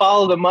when you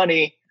follow the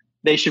money,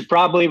 they should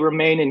probably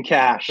remain in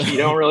cash. You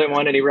don't really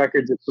want any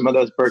records of some of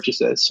those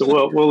purchases. So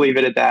we'll leave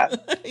it at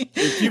that.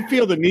 If you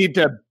feel the need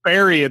to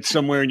bury it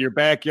somewhere in your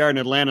backyard in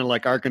Atlanta,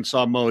 like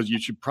Arkansas Mo's, you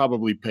should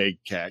probably pay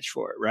cash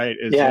for it, right?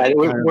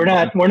 We're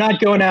not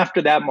going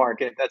after that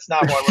market. That's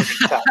not what we're going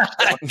to talk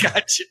about.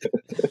 Gotcha.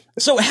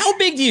 So how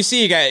big do you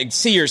see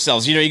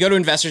yourselves? You go to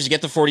investors, you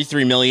get the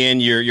 43 million.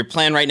 Your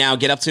plan right now,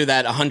 get up to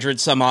that 100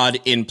 some odd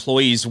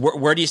employees.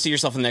 Where do you see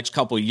yourself in the next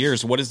couple of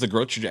years? What is the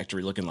growth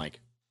trajectory looking like?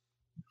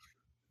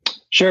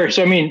 Sure.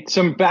 So,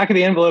 some back of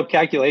the envelope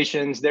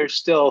calculations, there's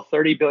still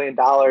 $30 billion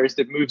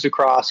that moves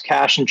across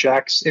cash and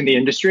checks in the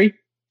industry.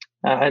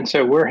 And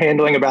so we're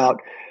handling about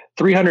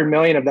 300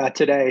 million of that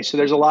today. So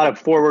there's a lot of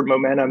forward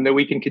momentum that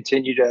we can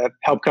continue to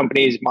help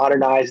companies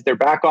modernize their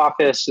back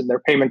office and their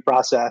payment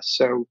process.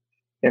 So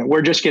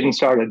we're just getting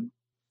started.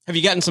 Have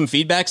you gotten some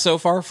feedback so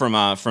far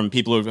from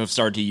people who have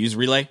started to use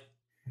Relay?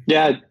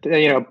 Yeah,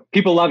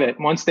 people love it.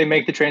 Once they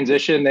make the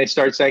transition, they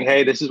start saying,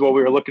 hey, this is what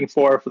we were looking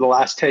for the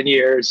last 10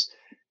 years.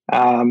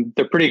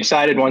 They're pretty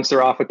excited once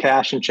they're off of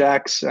cash and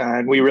checks,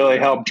 and we really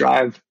help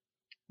drive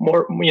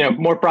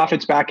more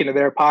profits back into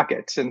their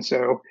pockets. And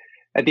so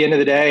at the end of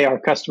the day, our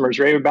customers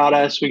rave about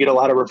us. We get a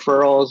lot of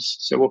referrals.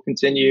 So we'll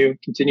continue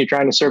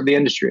trying to serve the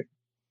industry.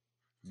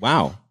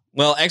 Wow.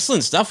 Well,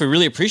 excellent stuff. We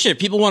really appreciate it.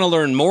 People want to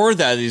learn more.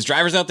 These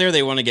drivers out there,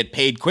 they want to get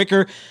paid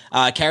quicker.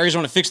 Carriers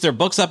want to fix their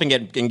books up and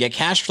get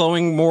cash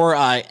flowing more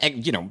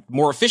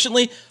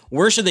efficiently.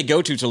 Where should they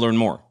go to learn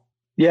more?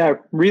 Yeah,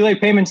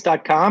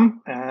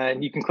 relaypayments.com.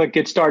 And you can click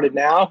Get Started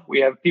Now.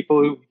 We have people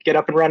who get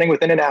up and running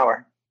within an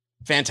hour.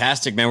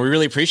 Fantastic, man. We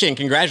really appreciate it. And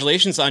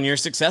congratulations on your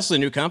success with a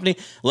new company.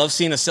 Love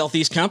seeing a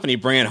Southeast company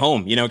bring it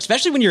home,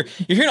 especially when you're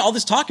hearing all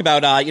this talk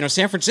about,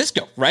 San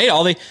Francisco, right?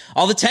 All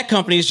the tech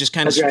companies just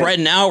kind of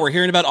spreading out. We're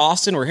hearing about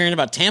Austin. We're hearing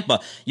about Tampa.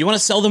 You want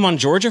to sell them on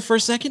Georgia for a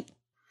second?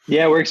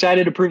 Yeah, we're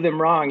excited to prove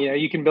them wrong.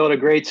 You can build a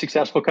great,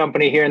 successful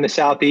company here in the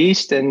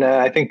Southeast. And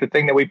I think the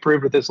thing that we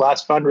proved with this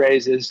last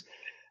fundraise is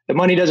the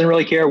money doesn't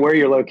really care where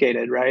you're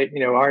located, right?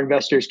 Our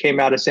investors came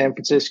out of San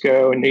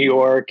Francisco and New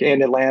York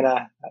and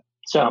Atlanta.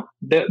 So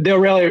they'll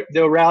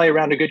rally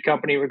around a good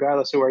company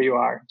regardless of where you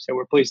are. So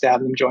we're pleased to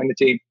have them join the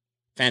team.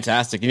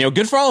 Fantastic.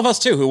 Good for all of us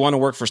too who want to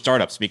work for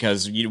startups,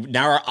 because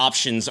now our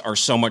options are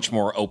so much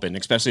more open,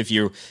 especially if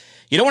you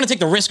don't want to take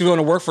the risk of going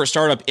to work for a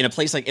startup in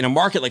a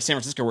market like San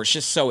Francisco where it's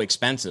just so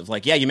expensive.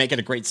 Like, yeah, you may get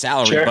a great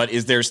salary, sure, but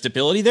is there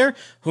stability there?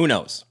 Who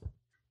knows?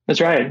 That's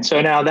right.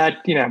 So now that,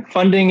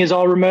 funding is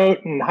all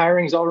remote and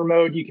hiring is all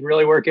remote, you can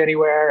really work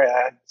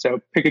anywhere.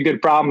 So pick a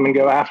good problem and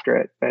go after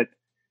it. But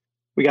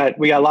we got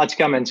lots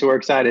coming, so we're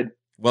excited.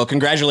 Well,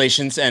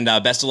 congratulations and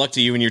best of luck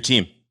to you and your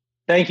team.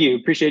 Thank you.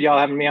 Appreciate y'all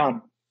having me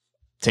on.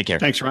 Take care.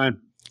 Thanks, Ryan.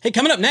 Hey,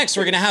 coming up next,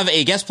 we're going to have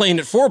a guest playing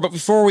at 4. But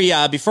before we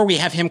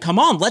have him come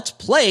on, let's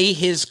play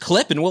his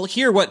clip, and we'll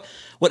hear what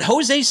what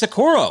Jose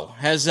Socorro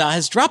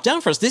has dropped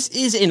down for us. This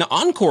is an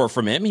encore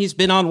from him. He's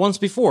been on once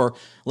before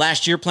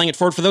last year, playing it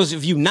forward. For those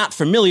of you not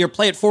familiar,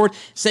 Play It Forward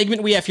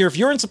segment we have here. If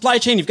you're in supply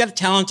chain, you've got the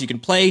talent, you can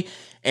play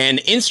an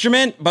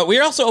instrument, but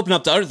we're also open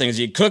up to other things.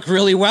 You cook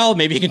really well.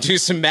 Maybe you can do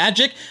some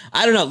magic.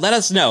 I don't know. Let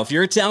us know. If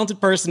you're a talented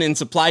person in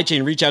supply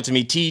chain, reach out to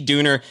me,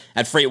 tdooner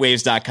at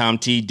freightwaves.com,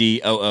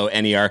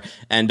 TDOONER,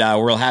 and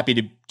we're real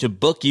happy to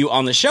book you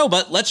on the show.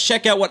 But let's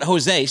check out what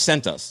Jose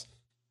sent us.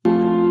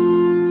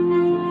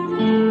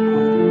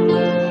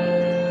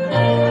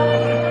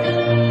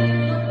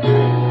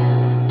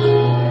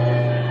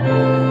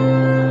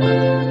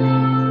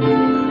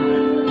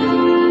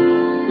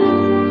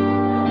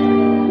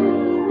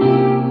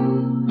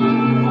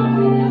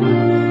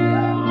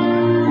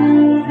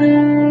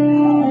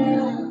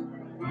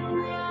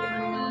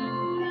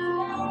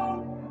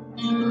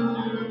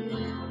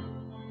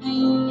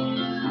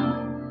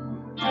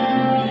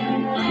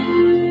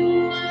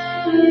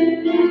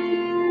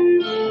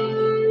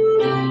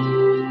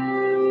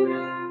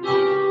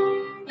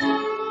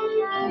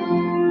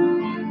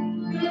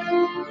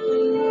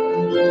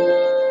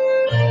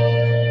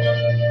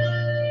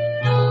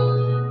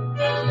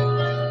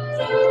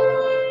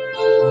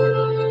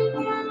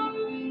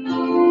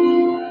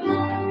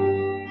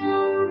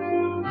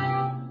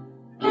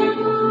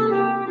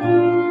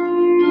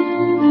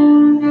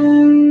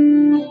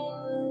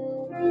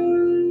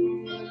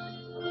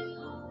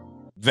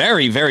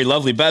 Very, very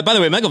lovely. But by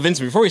the way, Michael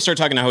Vincent, before we start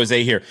talking to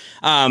Jose here,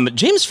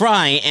 James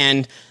Fry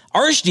and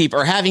Arshdeep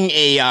are having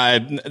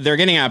they're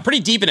getting pretty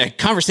deep in a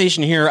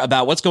conversation here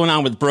about what's going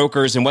on with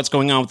brokers and what's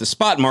going on with the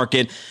spot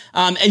market.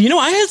 And,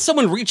 I had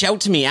someone reach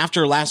out to me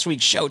after last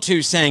week's show,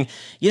 too, saying,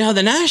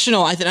 the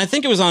national, I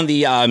think it was on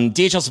the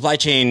DHL Supply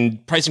Chain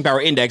Pricing Power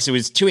Index, it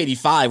was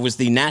 285 was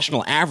the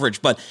national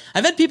average. But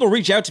I've had people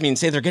reach out to me and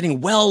say they're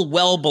getting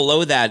well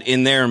below that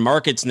in their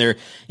markets. And they're,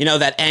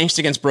 that angst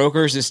against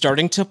brokers is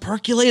starting to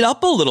percolate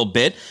up a little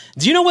bit.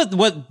 Do you know what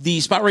the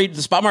spot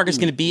market is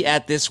going to be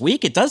at this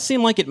week? It does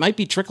seem like it might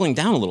be trickling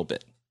down a little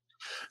bit.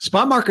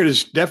 Spot market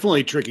is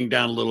definitely trickling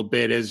down a little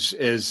bit as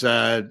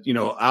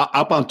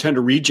outbound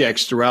tender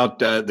rejects throughout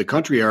the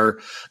country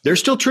they're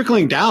still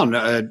trickling down.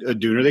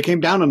 Dooner, they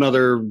came down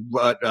another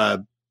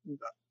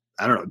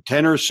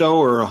 10 or so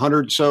or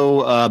 100 or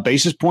so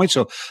basis points.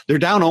 So they're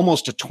down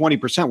almost to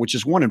 20%, which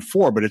is 1 in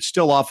 4, but it's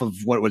still off of,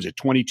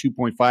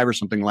 22.5 or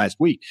something last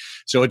week.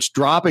 So it's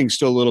dropping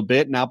still a little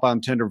bit, and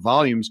outbound tender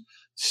volumes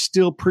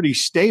still pretty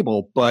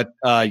stable. But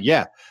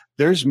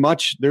there's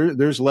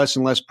less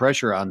and less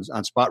pressure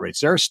on spot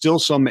rates. There are still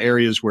some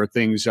areas where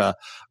things are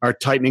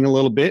tightening a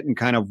little bit and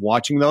kind of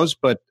watching those,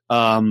 but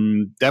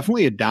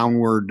definitely a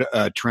downward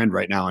trend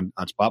right now on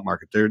spot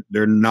market.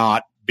 They're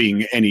not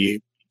being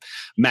any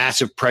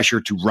massive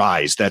pressure to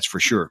rise, that's for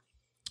sure.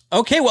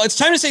 Okay, well, it's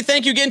time to say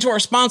thank you again to our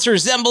sponsor,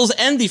 Zembles,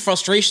 and the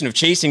frustration of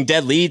chasing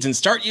dead leads, and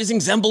start using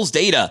Zembles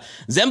data.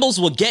 Zembles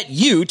will get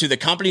you to the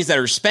companies that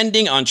are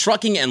spending on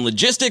trucking and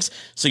logistics,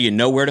 so you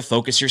know where to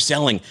focus your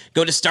selling.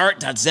 Go to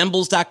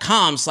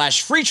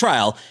start.zembles.com/free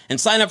trial and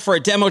sign up for a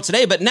demo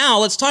today. But now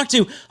let's talk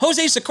to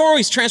Jose Socorro.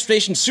 He's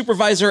transportation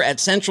supervisor at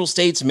Central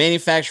States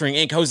Manufacturing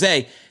Inc.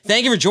 Jose,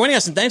 thank you for joining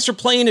us, and thanks for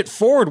playing it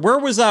forward. Where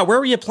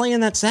were you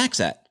playing that sax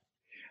at?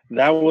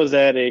 That was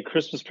at a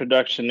Christmas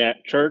production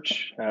at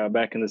church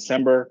back in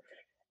December,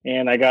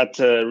 and I got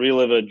to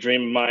relive a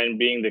dream of mine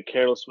being the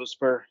Careless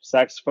Whisper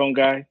saxophone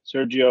guy,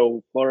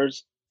 Sergio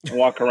Flores, and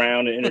walk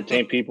around and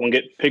entertain people and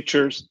get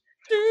pictures.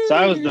 So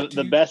I was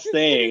the best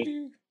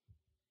thing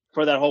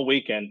for that whole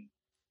weekend,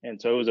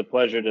 and so it was a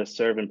pleasure to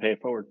serve and pay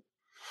it forward.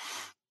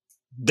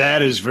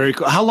 That is very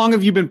cool. How long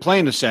have you been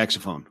playing the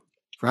saxophone?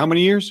 For how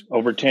many years?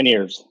 Over 10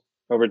 years.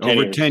 Over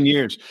 10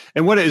 years.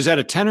 And what is that,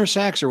 a tenor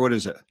sax or what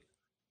is it?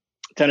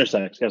 Tenor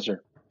sax, yes,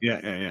 sir.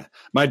 Yeah.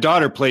 My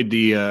daughter played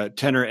the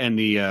tenor and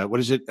the what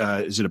is it?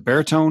 Is it a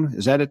baritone?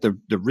 Is that it? The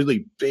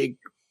really big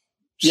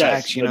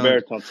sax? Yes, the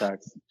baritone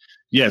sax.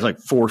 Yeah, it's like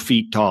 4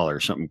 feet tall or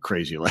something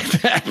crazy like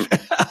that.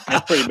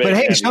 That's pretty big. But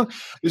hey,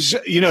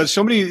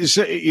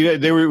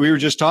 we were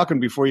just talking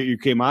before you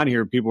came on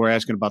here. People were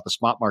asking about the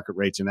spot market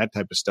rates and that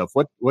type of stuff.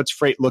 What's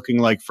freight looking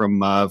like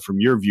from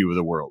your view of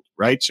the world,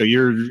 right? So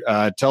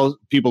tell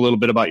people a little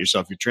bit about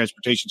yourself. You're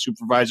transportation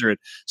supervisor at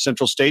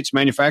Central States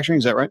Manufacturing.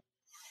 Is that right?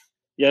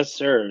 Yes,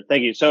 sir.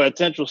 Thank you. So at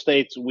Central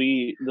States,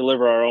 we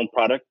deliver our own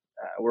product.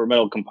 We're a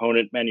metal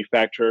component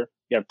manufacturer.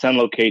 We have 10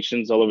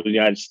 locations all over the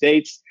United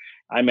States.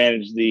 I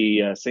manage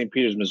the St.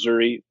 Peters,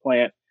 Missouri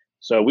plant.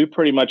 So we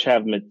pretty much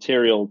have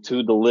material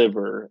to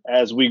deliver.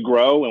 As we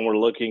grow and we're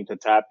looking to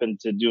tap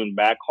into doing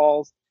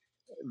backhauls,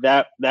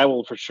 that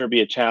will for sure be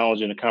a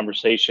challenge and a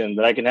conversation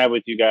that I can have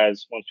with you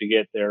guys once we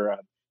get there.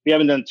 We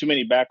haven't done too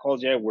many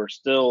backhauls yet. We're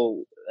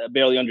still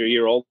barely under a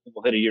year old.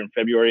 We'll hit a year in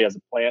February as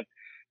a plant.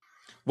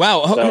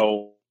 Wow.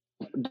 So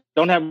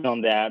don't have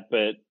on that,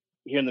 but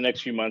here in the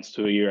next few months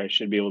to a year, I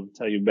should be able to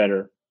tell you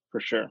better for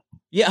sure.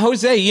 Yeah,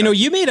 Jose,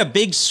 you made a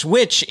big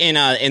switch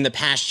in the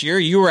past year.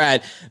 You were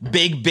at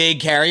big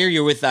carrier.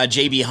 You're with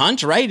JB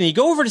Hunt, right? And you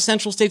go over to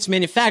Central States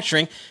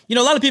Manufacturing. A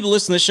lot of people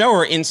listening to the show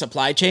are in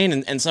supply chain,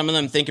 and some of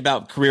them think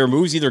about career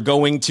moves, either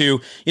going to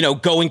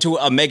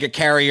a mega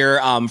carrier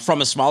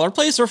from a smaller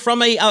place, or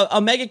from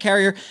a mega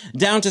carrier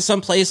down to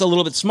some place a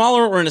little bit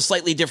smaller or in a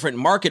slightly different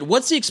market.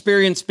 What's the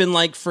experience been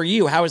like for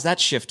you? How has that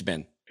shift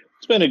been?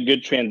 It's been a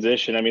good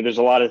transition. I mean, there's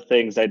a lot of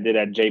things I did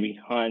at JB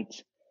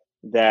Hunt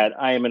that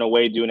I am in a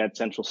way doing at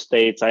Central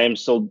States. I am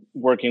still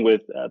working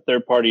with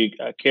third-party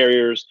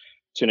carriers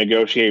to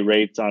negotiate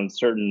rates on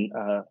certain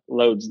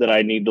loads that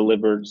I need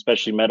delivered,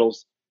 especially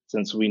metals,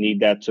 since we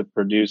need that to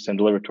produce and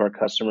deliver to our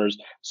customers.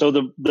 So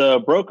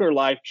the broker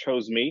life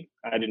chose me.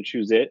 I didn't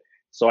choose it.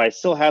 So I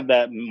still have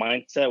that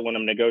mindset when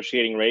I'm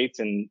negotiating rates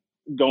and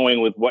going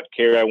with what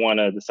carrier I want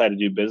to decide to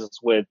do business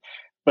with.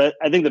 But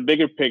I think the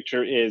bigger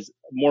picture is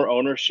more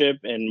ownership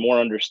and more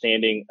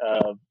understanding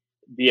of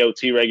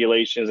DOT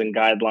regulations and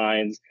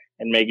guidelines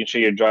and making sure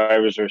your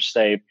drivers are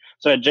safe.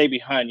 So at JB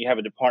Hunt, you have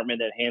a department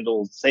that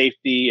handles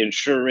safety,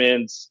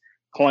 insurance,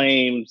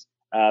 claims,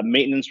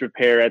 maintenance,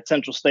 repair. At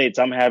Central States,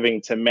 I'm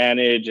having to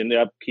manage and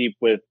upkeep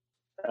with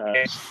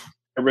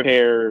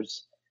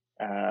repairs,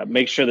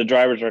 make sure the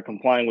drivers are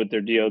complying with their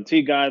DOT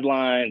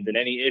guidelines, and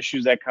any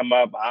issues that come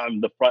up,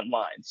 I'm the front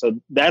line. So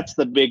that's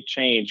the big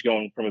change,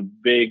 going from a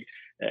big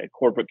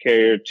corporate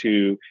carrier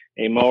to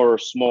a more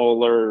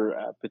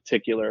smaller,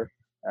 particular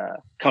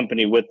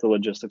company with the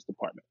logistics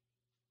department.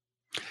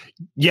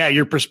 Yeah,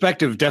 your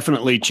perspective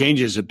definitely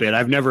changes a bit.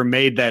 I've never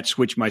made that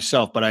switch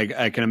myself, but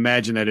I can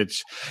imagine that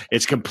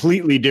it's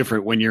completely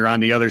different when you're on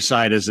the other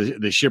side as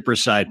the shipper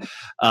side.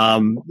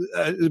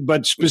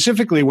 But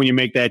specifically, when you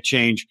make that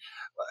change,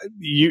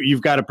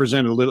 you've got to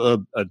present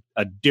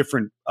a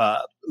different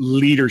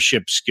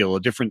leadership skill, a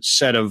different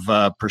set of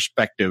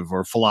perspective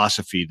or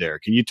philosophy there.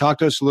 Can you talk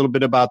to us a little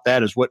bit about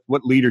that? As what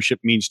leadership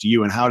means to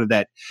you, and how did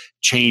that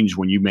change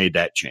when you made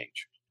that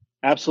change?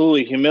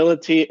 Absolutely.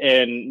 Humility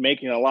and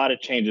making a lot of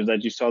changes.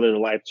 As you saw there, the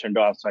lights turned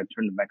off, so I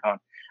turned it back on.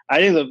 I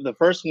think the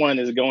first one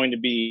is going to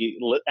be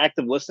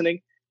active listening.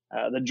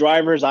 The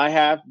drivers I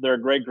have, they're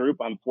a great group.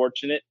 I'm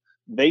fortunate.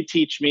 They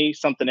teach me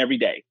something every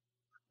day.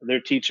 They're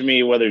teaching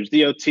me whether it's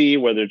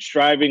DOT, whether it's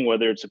driving,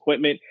 whether it's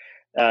equipment.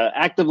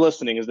 Active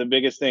listening is the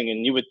biggest thing.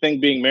 And you would think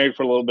being married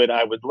for a little bit,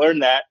 I would learn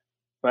that.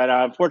 But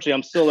unfortunately,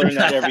 I'm still learning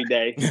that every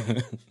day.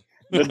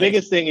 The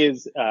biggest thing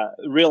is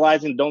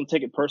realizing don't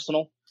take it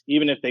personal.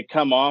 Even if they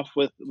come off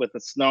with a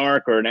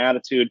snark or an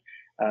attitude,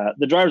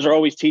 the drivers are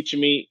always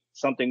teaching me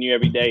something new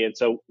every day. And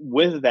so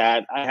with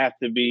that, I have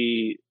to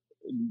be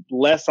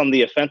less on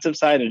the offensive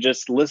side and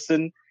just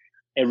listen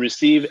and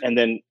receive and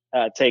then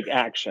take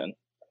action.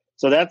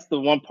 So that's the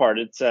one part.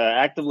 It's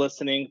active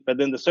listening, but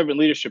then the servant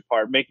leadership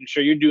part, making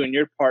sure you're doing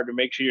your part to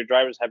make sure your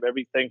drivers have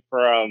everything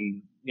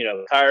from,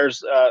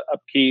 tires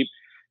upkeep,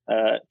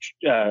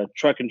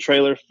 truck and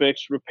trailer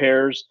fix,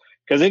 repairs,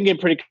 because it can get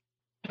pretty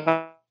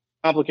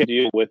complicated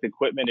to deal with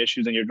equipment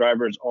issues and your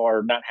drivers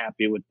are not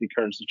happy with the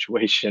current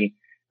situation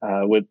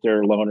with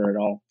their loaner and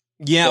all.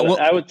 Yeah, so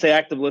I would say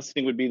active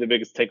listening would be the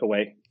biggest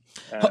takeaway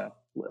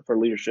for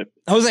leadership.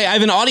 Jose, I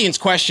have an audience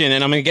question,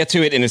 and I'm going to get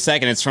to it in a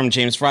second. It's from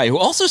James Fry, who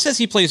also says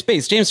he plays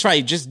bass. James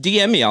Fry, just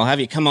DM me. I'll have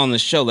you come on the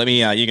show. Let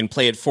me. You can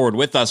play it forward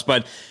with us.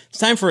 But it's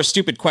time for a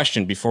stupid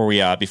question before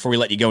we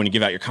let you go and you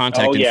give out your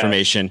contact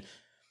information.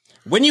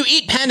 When you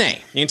eat penne,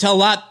 you can tell a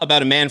lot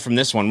about a man from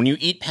this one. When you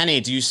eat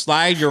penne, do you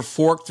slide your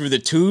fork through the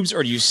tubes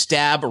or do you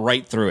stab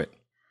right through it?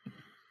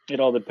 It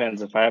all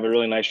depends. If I have a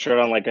really nice shirt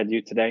on like I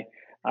do today,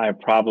 I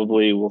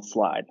probably will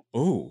slide.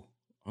 Ooh,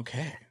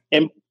 okay.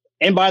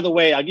 And by the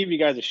way, I'll give you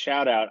guys a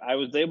shout out. I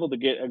was able to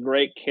get a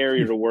great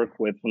carrier to work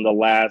with from the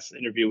last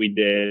interview we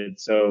did.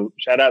 So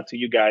shout out to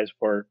you guys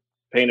for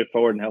paying it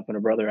forward and helping a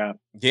brother out.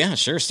 Yeah,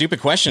 sure. Stupid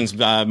questions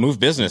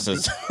move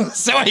businesses.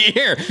 So I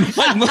hear.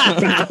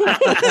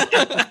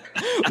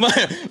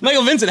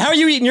 Michael Vincent, how are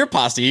you eating your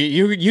pasta?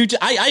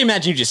 I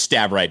imagine you just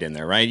stab right in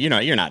there, right?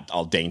 You're not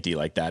all dainty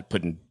like that,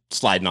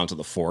 sliding onto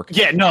the fork.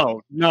 Yeah,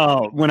 no.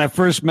 When I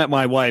first met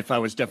my wife, I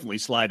was definitely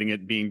sliding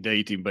it, being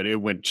dating, but it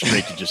went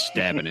straight to just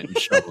stabbing it and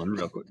shoveling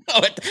real quick.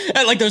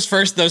 Like those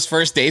first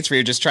dates where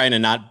you're just trying to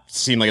not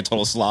seem like a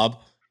total slob.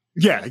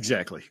 Yeah,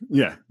 exactly.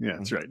 Yeah,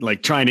 that's right.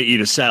 Like trying to eat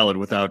a salad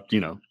without,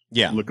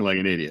 looking like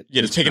an idiot.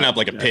 Yeah, just picking up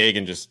like a pig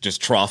and just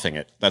troughing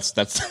it. That's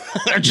just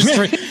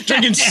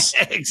drinking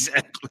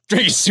exactly.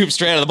 Drinking soup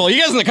straight out of the bowl.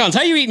 You guys in the comments,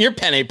 how are you eating your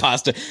penne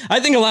pasta? I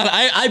think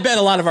I bet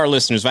a lot of our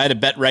listeners, if I had to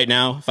bet right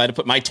now, if I had to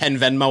put my 10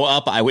 Venmo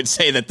up, I would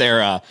say that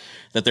they're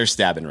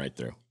stabbing right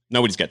through.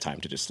 Nobody's got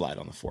time to just slide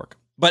on the fork.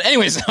 But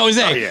anyways,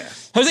 Jose,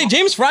 Jose,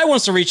 James Fry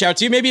wants to reach out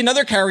to you. Maybe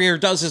another carrier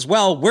does as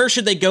well. Where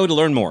should they go to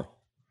learn more?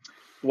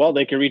 Well,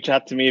 they can reach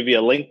out to me via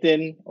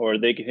LinkedIn, or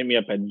they can hit me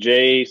up at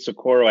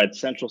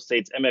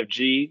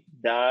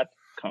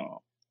jsocorro@centralstatesmfg.com.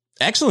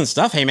 Excellent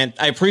stuff. Hey, man,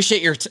 I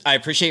appreciate your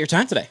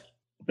time today.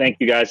 Thank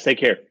you, guys. Take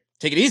care.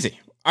 Take it easy.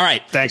 All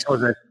right. Thanks,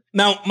 Jose.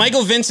 Now,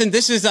 Michael Vincent,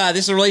 this is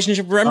a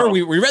relationship. Remember,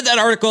 we read that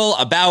article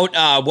about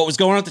what was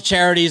going on at the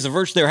charities.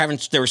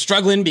 They were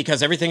struggling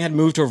because everything had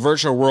moved to a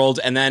virtual world.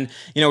 And then,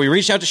 we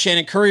reached out to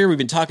Shannon Currier. We've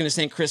been talking to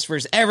St.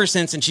 Christopher's ever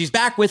since, and she's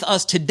back with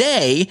us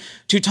today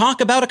to talk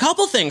about a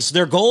couple things,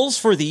 their goals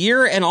for the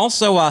year, and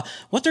also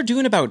what they're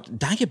doing about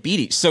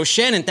diabetes. So,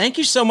 Shannon, thank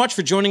you so much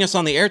for joining us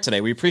on the air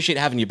today. We appreciate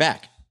having you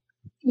back.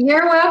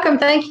 You're welcome.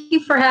 Thank you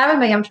for having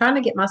me. I'm trying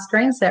to get my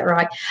screen set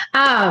right.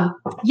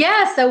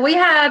 So we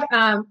had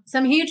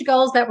some huge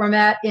goals that were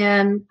met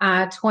in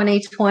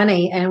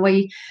 2020, and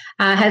we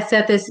had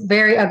set this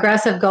very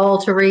aggressive goal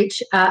to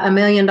reach $1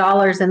 million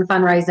in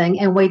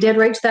fundraising, and we did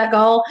reach that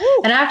goal.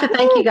 And I have to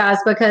thank you guys,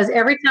 because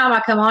every time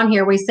I come on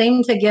here, we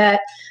seem to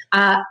get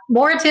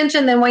more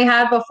attention than we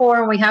had before,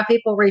 and we have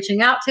people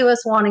reaching out to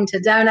us wanting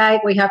to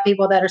donate. We have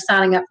people that are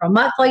signing up for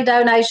monthly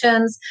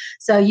donations.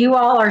 So you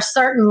all are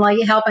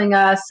certainly helping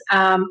us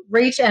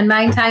reach and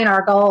maintain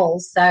our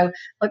goals. So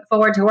look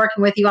forward to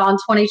working with you all in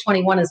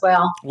 2021 as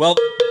well. Well,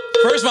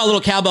 first of all, a little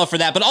cowbell for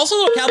that, but also a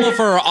little cowbell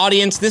for our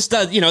audience. This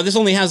does, this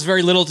only has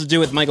very little to do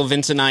with Michael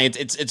Vincent and I.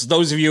 It's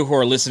those of you who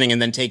are listening and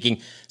then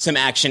taking some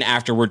action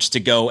afterwards to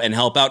go and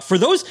help out. For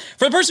the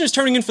person who's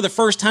turning in for the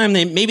first time,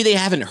 maybe they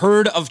haven't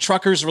heard of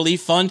Truckers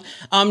Relief Fund.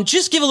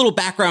 Just give a little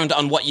background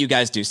on what you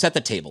guys do. Set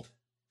the table.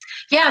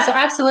 Yeah, so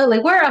absolutely.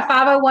 We're a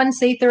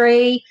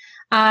 501c3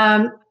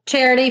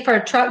 charity for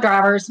truck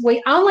drivers.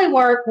 We only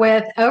work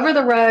with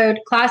over-the-road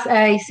Class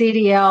A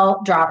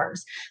CDL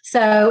drivers.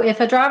 So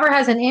if a driver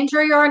has an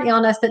injury or an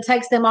illness that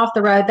takes them off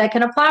the road, they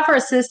can apply for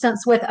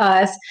assistance with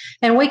us,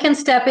 and we can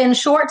step in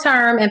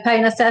short-term and pay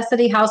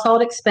necessity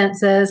household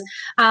expenses.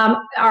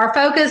 Our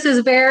focus is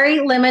very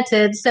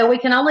limited, so we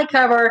can only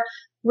cover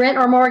rent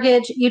or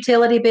mortgage,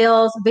 utility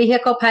bills,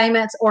 vehicle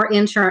payments, or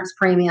insurance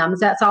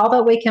premiums. That's all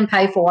that we can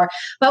pay for.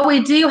 But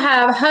we do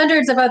have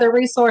hundreds of other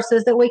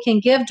resources that we can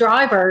give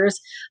drivers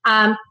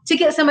to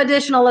get some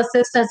additional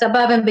assistance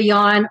above and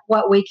beyond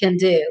what we can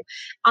do.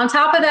 On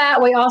top of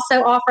that, we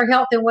also offer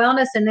health and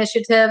wellness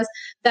initiatives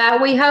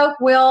that we hope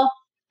will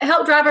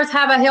help drivers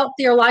have a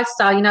healthier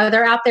lifestyle.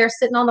 They're out there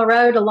sitting on the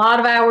road a lot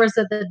of hours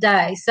of the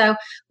day. So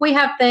we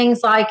have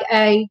things like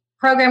a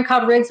program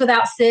called Rigs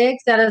Without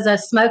Cigs. That is a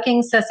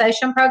smoking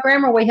cessation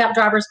program where we help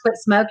drivers quit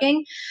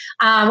smoking.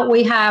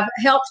 We have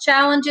health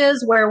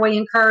challenges where we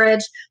encourage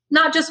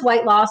not just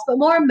weight loss, but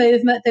more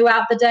movement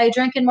throughout the day,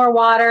 drinking more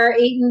water,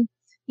 eating,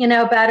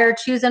 better,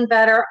 choosing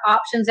better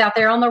options out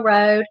there on the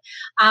road.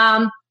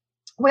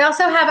 We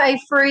also have a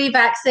free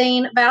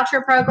vaccine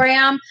voucher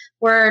program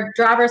where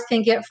drivers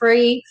can get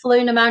free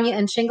flu, pneumonia,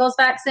 and shingles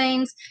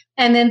vaccines.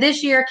 And then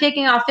this year,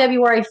 kicking off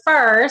February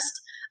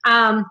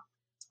 1st,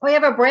 we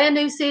have a brand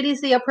new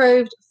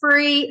CDC-approved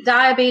free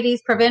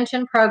diabetes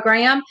prevention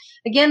program.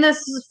 Again, this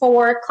is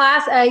for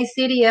Class A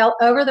CDL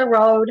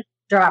over-the-road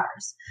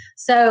drivers.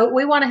 So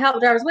we want to help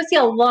drivers. We see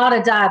a lot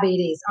of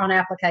diabetes on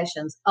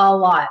applications, a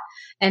lot.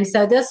 And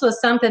so this was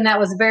something that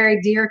was very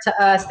dear to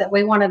us that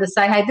we wanted to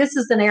say, hey, this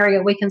is an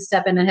area we can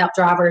step in and help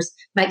drivers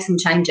make some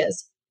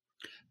changes.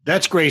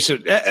 That's great.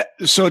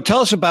 So tell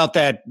us about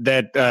that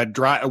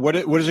what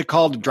is it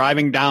called?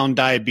 Driving Down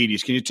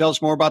Diabetes. Can you tell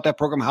us more about that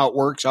program, how it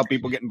works, how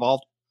people get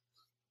involved?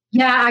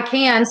 Yeah, I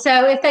can.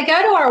 So if they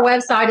go to our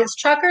website, it's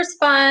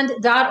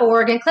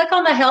truckersfund.org, and click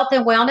on the Health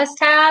and Wellness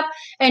tab,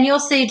 and you'll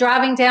see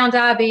Driving Down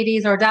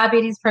Diabetes or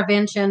Diabetes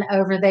Prevention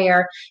over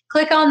there.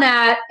 Click on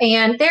that,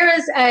 and there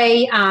is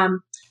a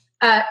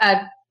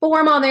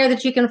form on there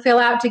that you can fill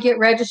out to get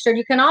registered.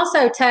 You can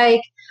also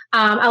take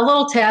a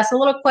little test, a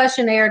little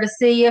questionnaire to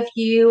see if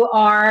you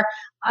are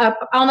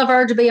on the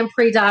verge of being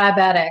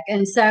pre-diabetic.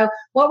 And so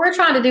what we're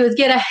trying to do is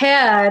get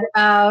ahead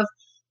of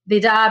the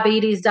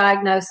diabetes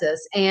diagnosis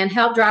and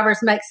help drivers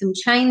make some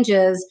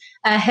changes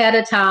ahead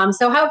of time.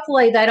 So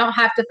hopefully they don't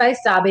have to face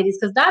diabetes,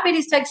 because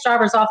diabetes takes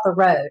drivers off the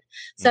road.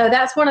 So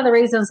that's one of the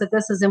reasons that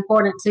this is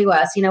important to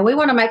us. We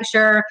want to make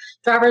sure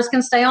drivers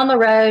can stay on the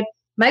road,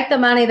 make the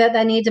money that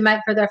they need to make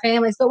for their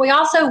families. But we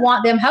also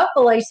want them,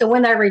 hopefully, so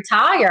when they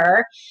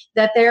retire,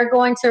 that they're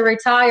going to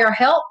retire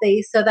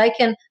healthy so they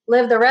can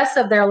live the rest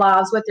of their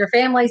lives with their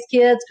families,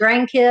 kids,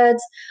 grandkids,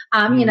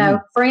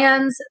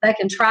 friends. They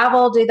can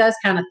travel, do those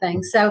kind of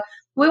things. So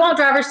we want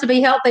drivers to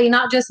be healthy,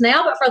 not just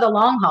now, but for the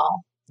long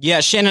haul. Yeah,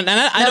 Shannon,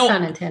 and I don't.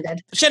 Pun intended.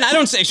 Shannon, I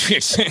don't say.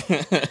 Here we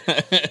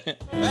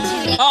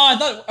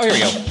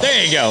go.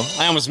 There you go.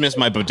 I almost missed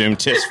my Badoom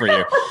tis for you.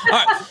 All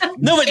right.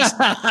 No, but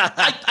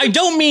I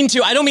don't mean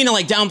to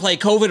like downplay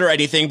COVID or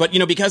anything, but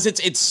because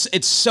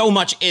it's so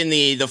much in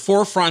the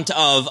forefront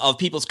of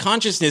people's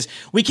consciousness,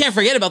 we can't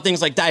forget about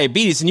things like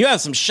diabetes. And you have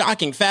some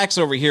shocking facts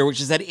over here,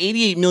 which is that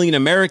 88 million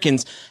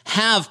Americans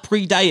have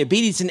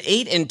pre-diabetes, and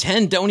 8 in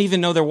 10 don't even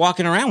know they're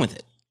walking around with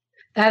it.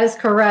 That is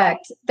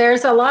correct.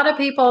 There's a lot of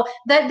people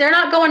that they're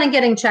not going and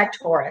getting checked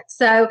for it.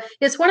 So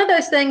it's one of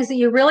those things that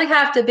you really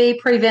have to be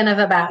preventive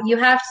about. You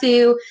have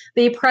to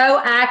be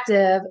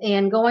proactive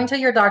in going to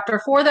your doctor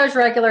for those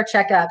regular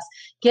checkups,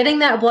 getting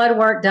that blood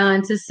work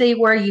done to see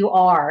where you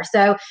are.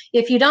 So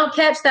if you don't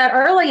catch that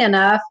early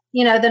enough,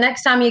 the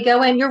next time you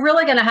go in, you're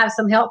really going to have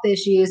some health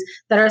issues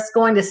that are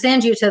going to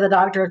send you to the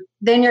doctor.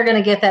 Then you're going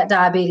to get that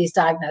diabetes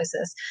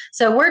diagnosis.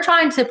 So we're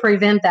trying to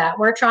prevent that.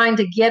 We're trying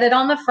to get it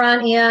on the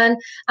front end.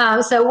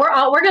 So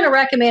we're going to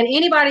recommend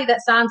anybody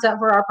that signs up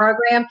for our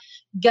program,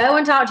 go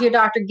and talk to your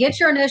doctor, get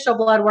your initial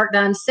blood work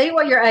done, see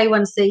what your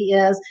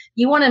A1C is.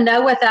 You want to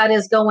know what that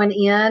is going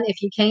in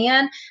if you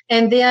can.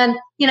 And then,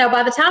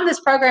 by the time this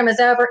program is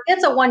over,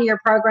 it's a 1-year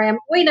program.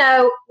 We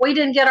know we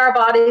didn't get our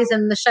bodies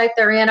in the shape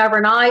they're in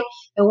overnight,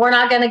 and we're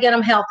not going to get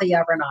them healthy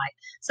overnight.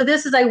 So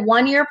this is a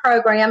 1-year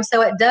program.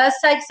 So it does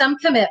take some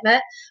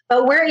commitment,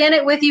 but we're in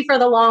it with you for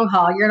the long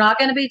haul. You're not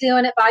going to be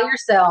doing it by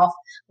yourself.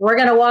 We're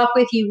going to walk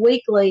with you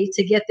weekly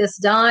to get this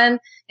done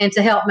and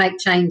to help make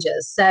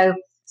changes. So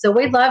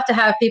we'd love to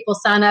have people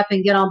sign up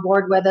and get on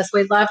board with us.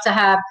 We'd love to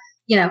have,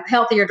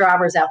 healthier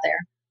drivers out there.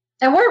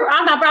 And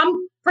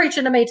I'm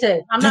preaching to me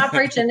too. I'm not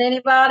preaching to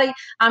anybody.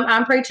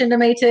 I'm preaching to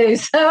me too.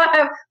 So I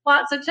have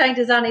lots of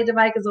changes I need to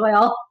make as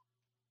well.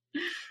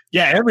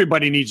 Yeah,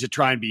 everybody needs to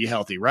try and be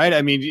healthy, right?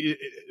 I mean,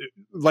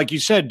 like you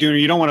said, Dooner,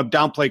 you don't want to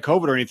downplay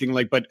COVID or anything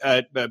but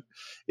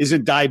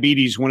isn't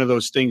diabetes one of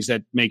those things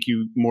that make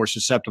you more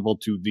susceptible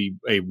to the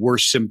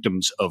worse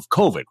symptoms of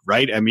COVID,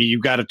 right? I mean,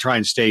 you've got to try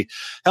and stay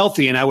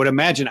healthy. And I would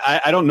imagine,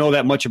 I don't know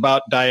that much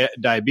about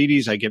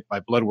diabetes. I get my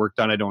blood work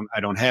done. I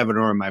don't have it,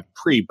 or am I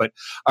pre? But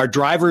are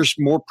drivers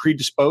more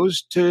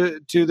predisposed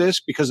to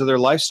this because of their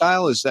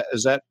lifestyle? Is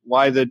that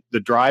why the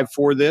drive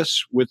for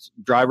this with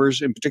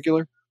drivers in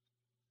particular?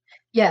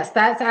 Yes,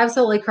 that's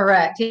absolutely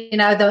correct.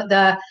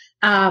 The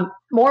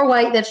more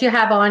weight that you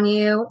have on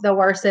you, the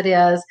worse it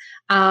is.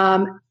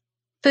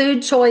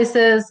 Food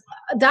choices,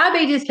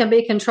 diabetes can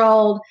be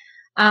controlled.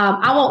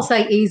 I won't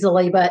say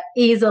easily, but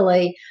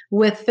easily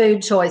with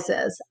food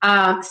choices.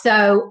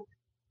 So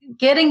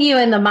getting you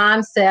in the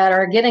mindset,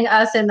 or getting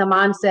us in the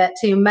mindset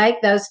to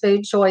make those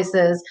food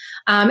choices,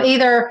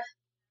 either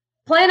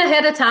plan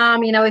ahead of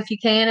time, if you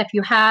can, if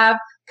you have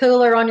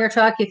cooler on your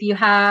truck, if you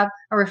have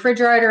a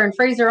refrigerator and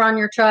freezer on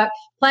your truck,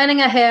 planning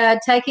ahead,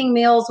 taking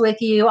meals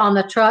with you on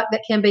the truck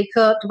that can be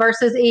cooked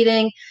versus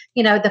eating,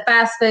 the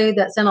fast food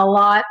that's in a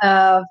lot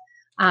of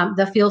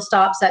the fuel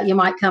stops that you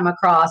might come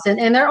across.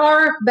 And there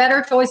are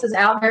better choices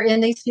out there in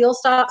these fuel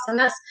stops. And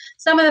that's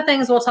some of the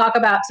things we'll talk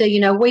about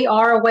too. We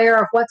are aware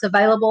of what's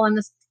available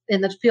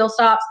in the fuel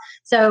stops.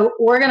 So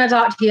we're going to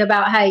talk to you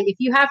about, hey, if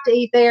you have to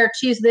eat there,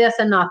 choose this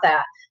and not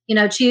that.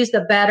 Choose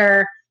the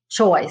better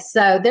choice.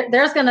 So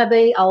there's going to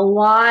be a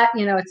lot,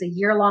 it's a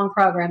year-long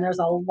program. There's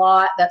a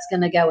lot that's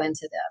going to go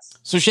into this.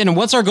 So Shannon,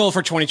 what's our goal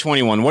for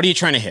 2021? What are you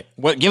trying to hit?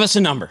 Give us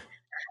a number.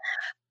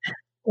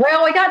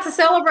 Well, we got to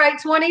celebrate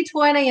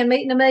 2020 and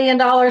meeting $1 million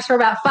for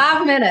about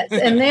 5 minutes.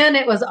 And then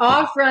it was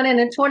off running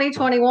in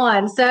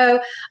 2021. So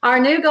our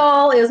new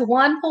goal is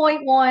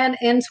 1.1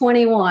 in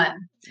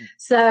 21.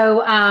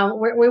 So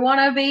we want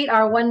to beat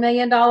our $1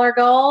 million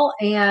goal.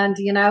 And,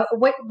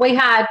 we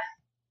had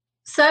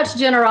such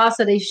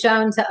generosity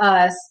shown to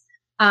us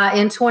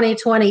in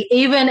 2020,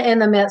 even in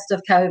the midst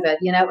of COVID.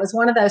 It was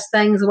one of those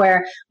things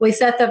where we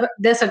set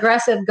this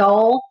aggressive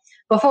goal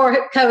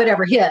before COVID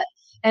ever hit.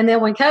 And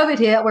then when COVID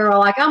hit, we were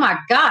like, oh my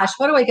gosh,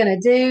 what are we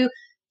going to do?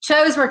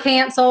 Shows were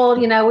canceled.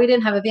 We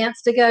didn't have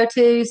events to go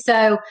to.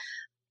 So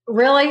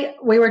really,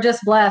 we were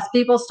just blessed.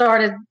 People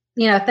started,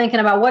 thinking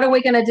about what are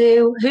we going to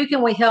do? Who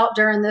can we help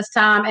during this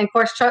time? And of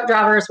course, truck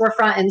drivers were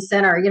front and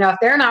center. If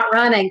they're not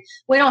running,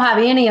 we don't have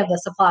any of the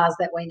supplies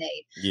that we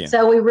need. Yeah.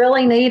 So we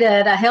really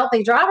needed a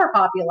healthy driver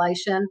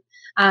population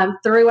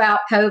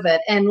throughout COVID.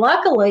 And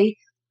luckily,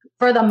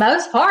 for the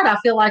most part, I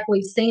feel like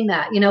we've seen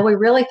that. We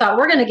really thought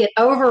we're going to get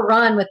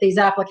overrun with these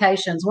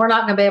applications. We're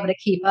not going to be able to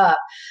keep up.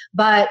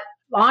 But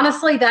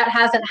honestly, that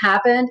hasn't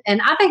happened.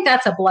 And I think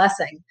that's a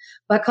blessing,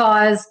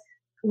 because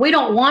we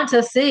don't want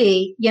to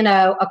see,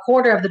 a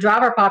quarter of the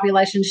driver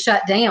population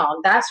shut down.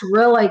 That's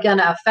really going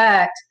to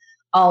affect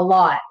a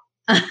lot.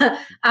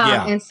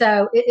 And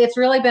so it's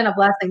really been a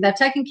blessing. They've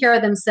taken care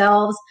of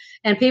themselves,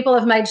 and people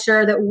have made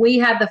sure that we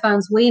had the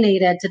funds we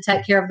needed to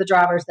take care of the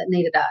drivers that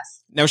needed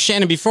us. Now,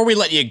 Shannon, before we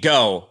let you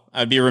go,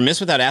 I'd be remiss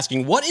without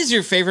asking, what is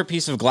your favorite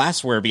piece of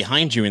glassware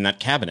behind you in that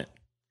cabinet?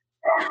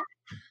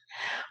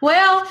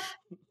 Well,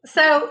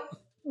 so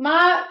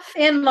my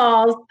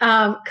in-laws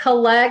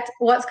collect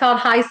what's called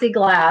Hi-C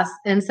glass.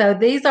 And so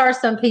these are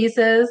some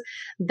pieces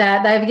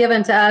that they've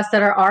given to us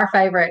that are our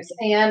favorites.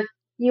 And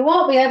you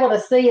won't be able to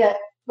see it,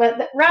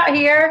 but right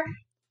here,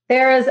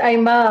 there is a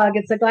mug.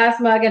 It's a glass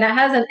mug, and it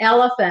has an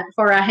elephant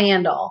for a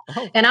handle.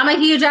 Oh. And I'm a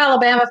huge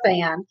Alabama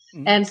fan.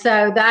 Mm-hmm. And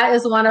so that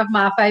is one of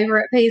my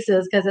favorite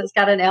pieces, because it's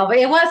got an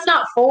elephant. It was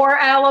not for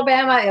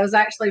Alabama. It was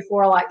actually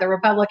for like the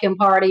Republican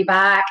Party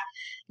back,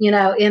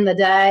 in the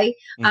day.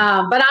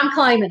 But I'm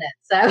claiming it.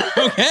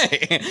 So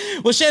okay.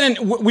 Well,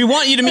 Shannon, we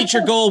want you to meet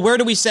your goal. Where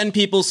do we send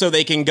people so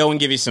they can go and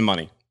give you some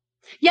money?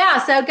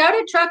 Yeah, so go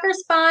to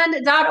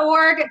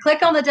truckersfund.org,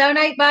 click on the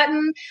donate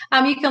button.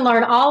 You can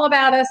learn all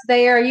about us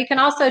there. You can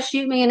also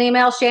shoot me an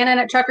email,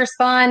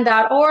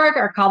 Shannon@truckersfund.org,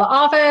 or call the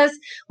office.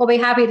 We'll be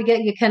happy to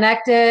get you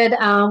connected.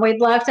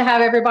 We'd love to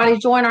have everybody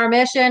join our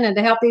mission and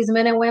to help these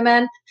men and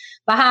women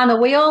behind the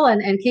wheel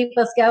and keep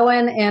us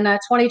going in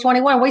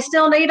 2021. We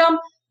still need them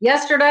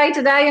yesterday,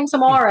 today, and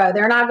tomorrow.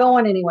 They're not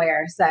going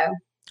anywhere. So.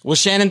 Well,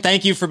 Shannon,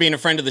 thank you for being a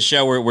friend of the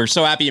show. We're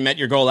so happy you met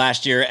your goal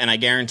last year, and I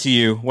guarantee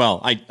you,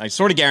 well, I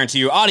sort of guarantee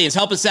you, audience,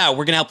 help us out.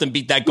 We're going to help them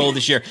beat that goal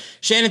this year.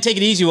 Shannon, take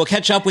it easy. We'll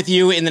catch up with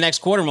you in the next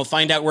quarter, and we'll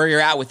find out where you're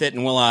at with it,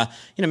 and we'll,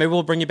 maybe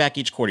we'll bring you back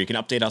each quarter. You can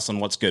update us on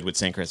what's good with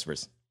St.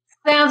 Christopher's.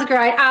 Sounds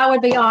great. I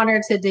would be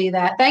honored to do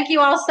that. Thank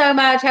you all so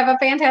much. Have a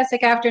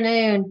fantastic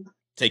afternoon.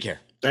 Take care.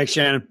 Thanks,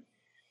 Shannon.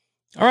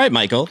 All right,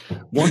 Michael.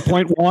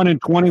 1.1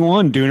 and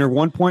 21, Dooner.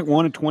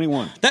 1.1 and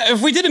 21.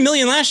 If we did $1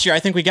 million last year, I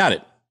think we got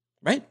it,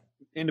 right?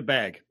 In the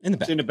bag. In the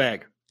bag. It's in the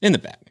bag. In the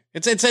bag.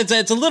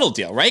 It's a little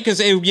deal, right?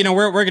 Because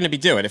we're going to be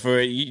doing it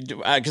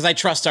because I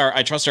trust our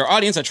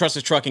audience, I trust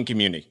the trucking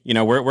community.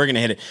 We're going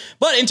to hit it.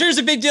 But in terms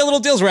of big deal, little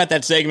deals, we're at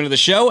that segment of the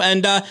show,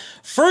 and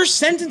first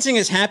sentencing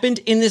has happened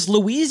in this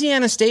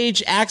Louisiana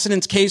stage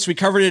accidents case. We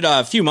covered it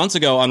a few months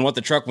ago on What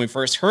the Truck when we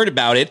first heard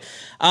about it.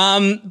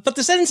 But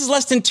the sentence is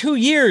less than 2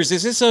 years.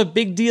 Is this a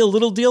big deal,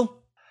 little deal?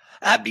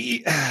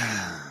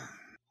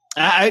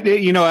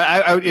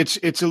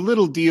 It's a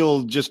little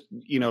deal just,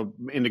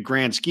 in the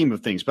grand scheme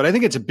of things, but I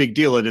think it's a big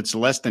deal that it's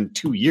less than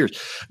 2 years.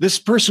 This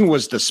person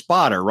was the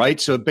spotter,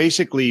 right? So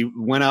basically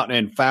went out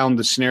and found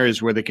the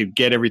scenarios where they could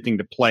get everything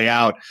to play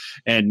out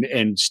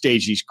and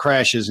stage these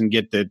crashes and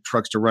get the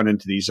trucks to run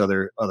into these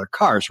other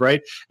cars,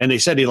 right? And they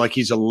said this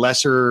is a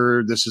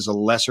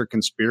lesser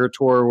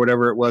conspirator or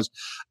whatever it was.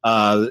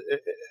 I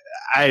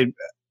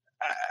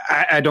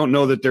don't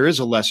know that there is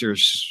a lesser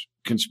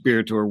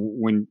conspirator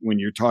when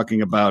you're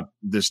talking about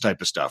this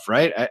type of stuff,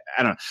 right? I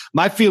don't know.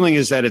 My feeling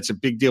is that it's a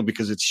big deal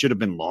because it should have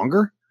been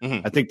longer.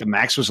 Mm-hmm. I think the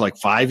max was like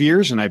 5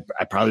 years, and I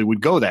probably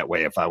would go that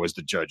way if I was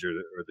the judge or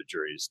the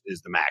jury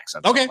is the max.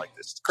 Okay. Like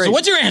this. It's crazy. So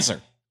what's your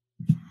answer?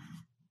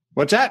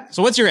 What's that?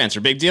 So what's your answer?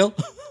 Big deal?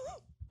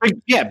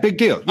 Big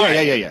deal.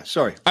 Yeah.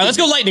 Sorry. All right, let's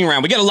go lightning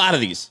round. We got a lot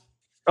of these.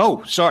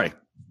 Oh, sorry.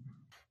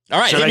 All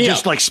right. Should I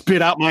just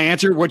spit out my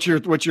answer? What's your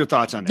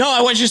thoughts on that? No,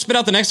 I want you to spit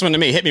out the next one to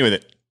me. Hit me with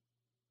it.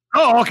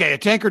 Oh, okay. A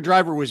tanker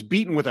driver was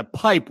beaten with a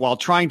pipe while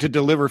trying to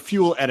deliver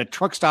fuel at a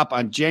truck stop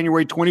on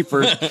January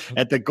 21st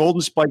at the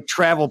Golden Spike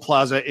Travel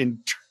Plaza in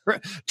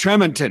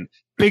Tremonton.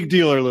 Big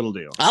deal or little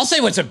deal? I'll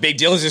say what's a big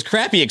deal is this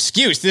crappy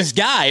excuse. This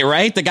guy,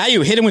 right? The guy who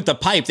hit him with the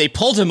pipe, they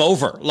pulled him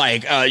over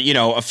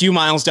a few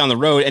miles down the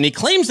road, and he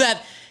claims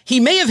that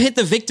he may have hit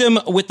the victim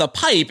with the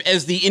pipe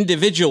as the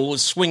individual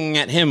was swinging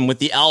at him with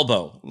the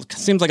elbow.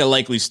 Seems like a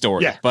likely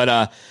story. Yeah.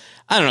 But,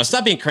 I don't know.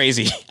 Stop being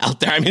crazy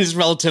out there. I mean, it's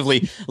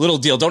relatively little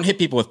deal. Don't hit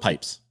people with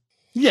pipes.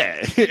 Yeah.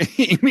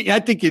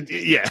 I think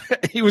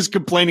he was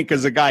complaining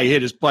because the guy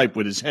hit his pipe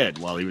with his head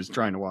while he was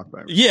trying to walk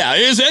by. Yeah,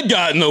 his head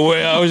got in the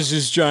way. I was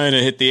just trying to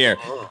hit the air.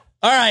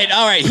 All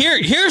right.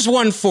 Here's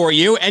one for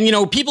you. And,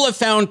 people have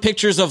found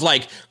pictures of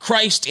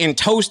Christ in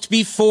toast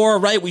before,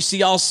 right? We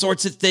see all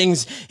sorts of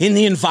things in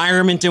the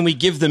environment and we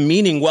give them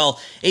meaning. Well,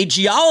 a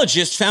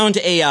geologist found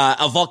a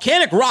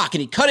volcanic rock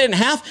and he cut it in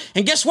half.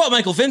 And guess what,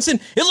 Michael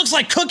Vincent? It looks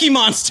like Cookie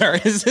Monster.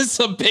 Is this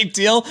a big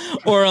deal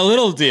or a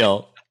little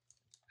deal?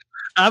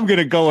 I'm going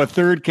to go a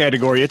third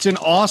category. It's an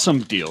awesome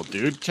deal,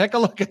 dude. Take a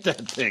look at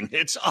that thing.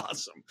 It's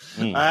awesome.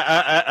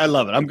 I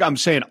love it. I'm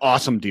saying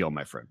awesome deal,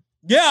 my friend.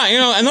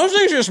 Yeah, and those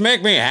things just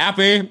make me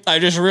happy. I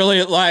just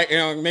really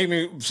make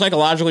me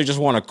psychologically just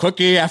want a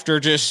cookie after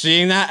just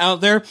seeing that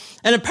out there.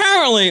 And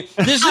apparently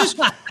this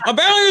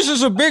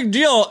is a big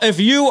deal if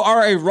you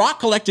are a rock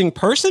collecting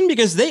person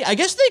because I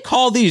guess they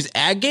call these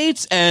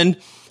agates. And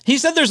he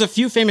said there's a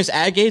few famous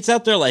agates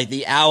out there like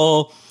the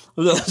owl,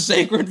 the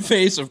sacred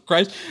face of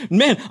Christ.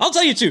 Man, I'll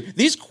tell you too,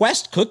 these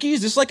Quest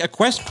cookies, this is like a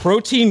Quest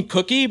protein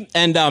cookie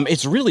and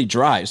it's really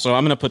dry. So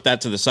I'm going to put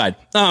that to the side.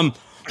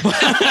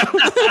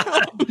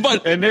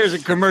 But and there's a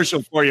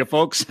commercial for you,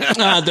 folks.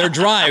 They're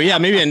dry. Yeah,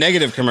 maybe a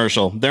negative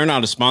commercial. They're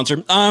not a sponsor.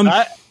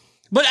 But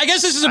I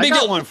guess this is a big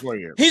deal. One for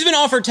you. He's been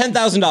offered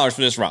 $10,000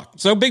 for this rock,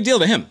 so big deal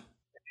to him.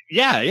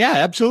 Yeah,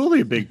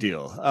 absolutely a big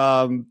deal.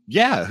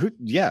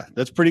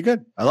 That's pretty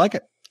good. I like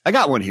it. I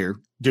got one here,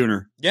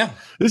 Dooner. Yeah,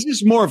 this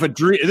is more of a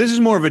dream. This is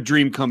more of a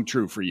dream come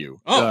true for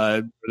you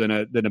than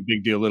a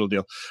big deal, little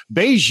deal.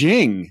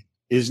 Beijing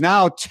is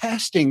now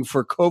testing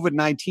for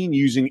COVID-19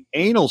 using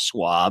anal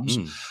swabs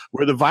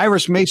where the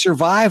virus may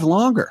survive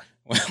longer.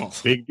 Well,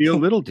 big deal,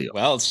 little deal.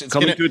 Well, it's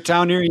coming to a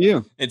town near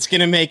you. It's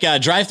going to make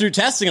drive-through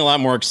testing a lot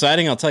more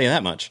exciting. I'll tell you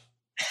that much.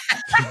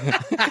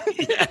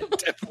 Yeah,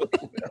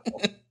 definitely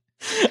will.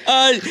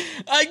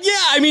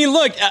 I mean,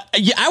 look,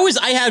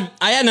 I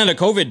hadn't had a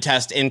COVID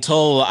test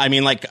until, I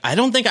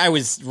don't think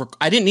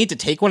I didn't need to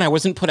take one. I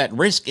wasn't put at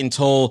risk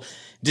until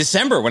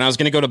December when I was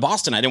going to go to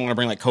Boston. I didn't want to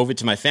bring COVID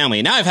to my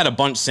family. Now I've had a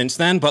bunch since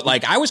then, but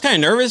I was kind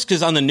of nervous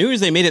because on the news,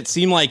 they made it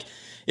seem like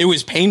it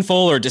was painful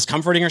or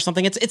discomforting or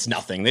something. It's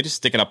nothing. They just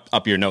stick it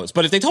up your nose.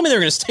 But if they told me they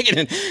were going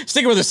to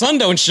stick it where the sun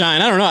don't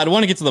shine, I don't know. I'd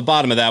want to get to the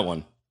bottom of that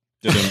one.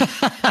 Yeah,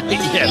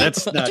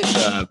 that's not.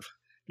 I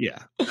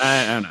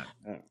don't know.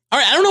 All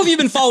right, I don't know if you've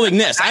been following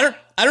this. I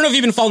don't know if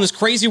you've been following this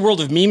crazy world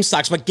of meme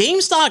stocks, but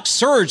GameStop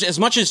surged as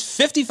much as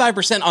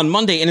 55% on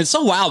Monday, and it's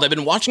so wild. I've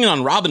been watching it on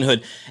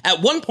Robinhood.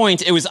 At one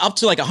point, it was up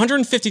to like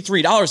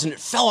 $153, and it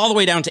fell all the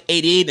way down to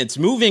 $88, and it's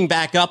moving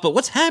back up. But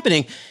what's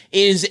happening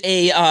is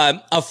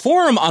a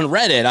forum on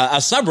Reddit, a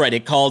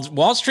subreddit called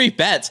Wall Street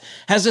Bets,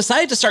 has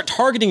decided to start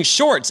targeting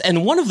shorts,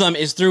 and one of them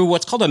is through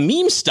what's called a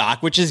meme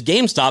stock, which is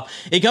GameStop,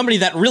 a company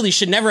that really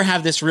should never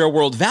have this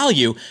real-world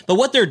value. But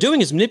what they're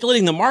doing is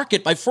manipulating the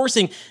market by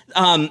forcing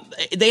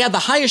they had the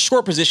highest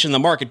short position in the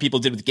market, people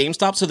did with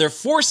GameStop, so they're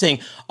forcing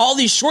all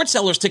these short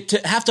sellers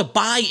to have to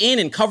buy in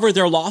and cover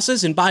their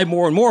losses and buy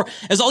more and more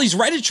as all these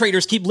Reddit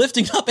traders keep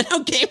lifting up. And now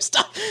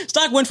GameStop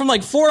stock went from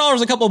like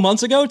 $4 a couple of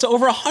months ago to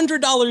over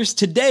 $100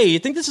 today. You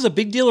think this is a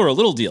big deal or a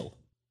little deal?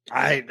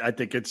 I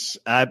think it's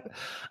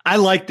I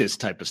like this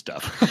type of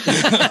stuff.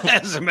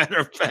 As a matter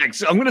of fact,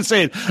 so I'm going to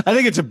say it. I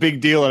think it's a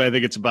big deal, and I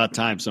think it's about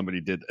time somebody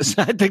did this.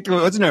 I think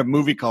wasn't there a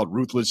movie called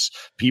Ruthless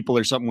People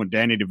or something when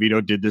Danny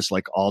DeVito did this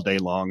like all day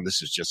long?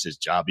 This is just his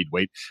job. He'd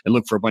wait and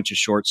look for a bunch of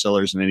short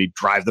sellers, and then he'd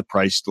drive the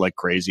price like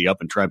crazy up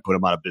and try and put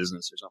them out of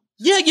business or something.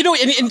 Yeah,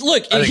 and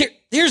look,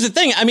 here's the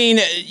thing. I mean,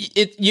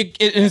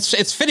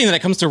 it's fitting that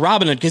it comes to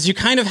Robinhood because you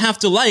kind of have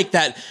to like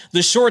that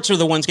the shorts are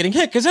the ones getting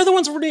hit because they're the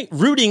ones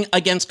rooting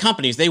against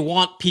companies. They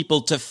want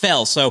people to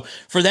fail. So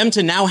for them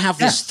to now have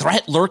this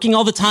threat lurking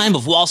all the time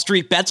of Wall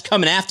Street Bets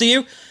coming after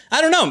you, I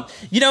don't know.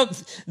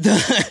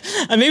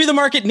 Maybe the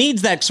market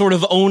needs that sort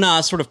of own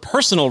sort of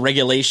personal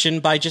regulation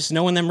by just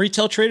knowing them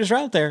retail traders are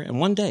out there, and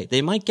one day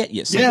they might get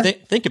you. So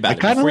think about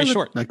it before you're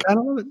short. I kind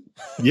of love it.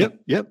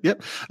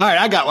 Yep. All right,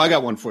 I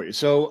got one for you.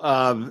 So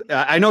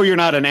I know you're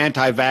not an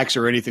anti-vax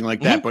or anything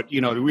like that, but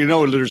we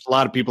know there's a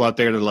lot of people out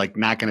there that are like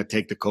not going to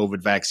take the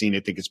COVID vaccine.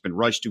 They think it's been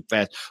rushed too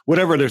fast.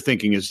 Whatever they're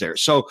thinking is there.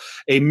 So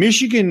a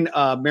Michigan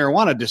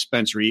marijuana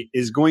dispensary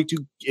is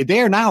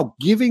they are now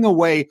giving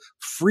away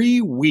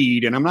free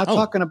weed, and I'm not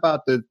talking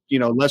about the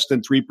less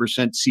than 3%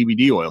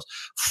 CBD oils.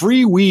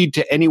 Free weed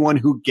to anyone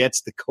who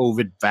gets the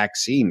COVID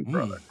vaccine,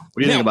 brother. What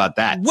do you think about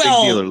that?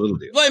 Well, big deal or little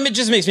deal? Well, it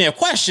just makes me have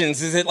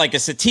questions. Is it like a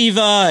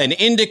sativa, an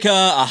indica,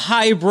 a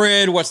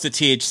hybrid? What's the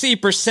THC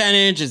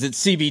percentage? Is it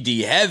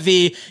CBD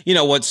heavy?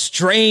 What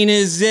strain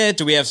is it?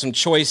 Do we have some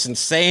choice in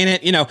saying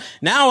it?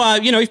 Now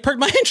you've perked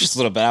my interest a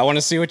little bit. I want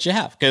to see what you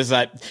have because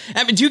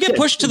do you get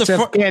pushed to the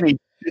front?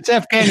 It's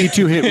Afghani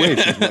 2-hit wave.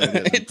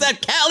 It's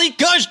that Cali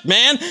Kush,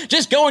 man.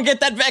 Just go and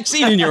get that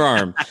vaccine in your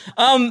arm.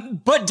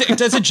 But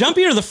does it jump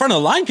you to the front of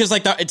the line? Because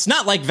it's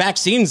not like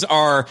vaccines it's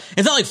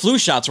not like flu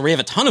shots where we have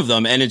a ton of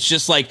them. And it's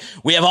just like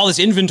we have all this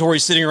inventory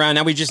sitting around.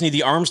 Now we just need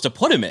the arms to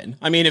put them in.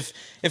 I mean, if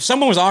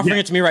someone was offering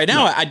it to me right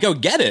now, I'd go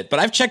get it. But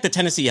I've checked the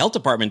Tennessee Health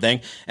Department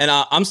thing, and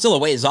I'm still a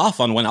ways off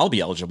on when I'll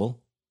be eligible.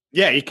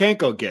 Yeah, you can't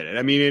go get it.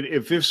 I mean,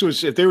 if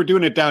they were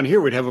doing it down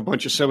here, we'd have a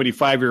bunch of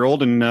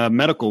 75-year-old and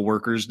medical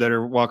workers that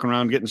are walking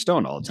around getting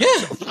stoned all the time.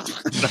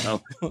 Yeah,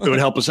 so, it would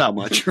help us out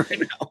much right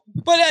now.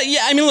 But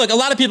look, a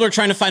lot of people are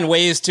trying to find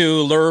ways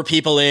to lure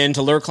people in,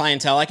 to lure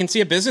clientele. I can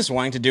see a business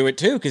wanting to do it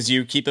too because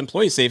you keep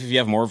employees safe if you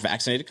have more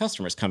vaccinated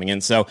customers coming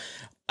in. So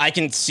I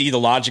can see the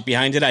logic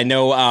behind it. I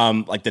know,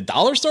 like the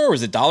dollar store,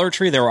 was it Dollar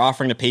Tree? They were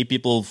offering to pay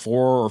people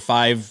 4 or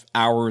 5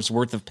 hours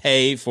worth of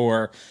pay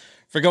for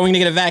going to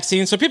get a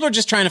vaccine. So people are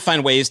just trying to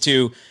find ways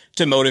to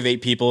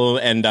motivate people.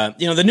 And,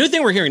 the new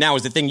thing we're hearing now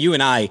is the thing you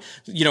and I,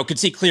 could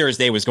see clear as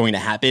day was going to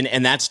happen.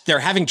 And that's they're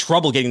having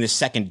trouble getting the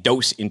second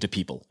dose into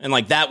people. And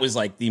that was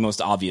the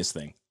most obvious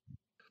thing.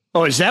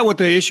 Oh, is that what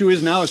the issue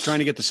is now, is trying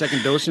to get the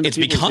second dose into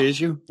people? The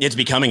issue? It's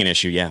becoming an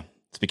issue, yeah.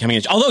 It's becoming an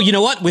issue. Although, you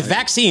know what? With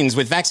vaccines,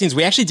 we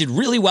actually did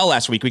really well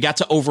last week. We got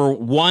to over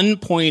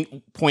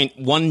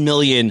 1.1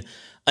 million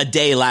a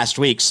day last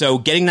week. So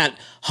getting that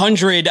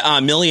 100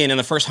 million in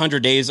the first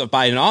 100 days of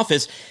Biden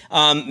office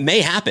may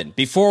happen.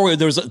 Before,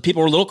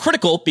 people were a little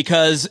critical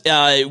because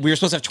we were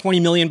supposed to have 20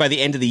 million by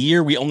the end of the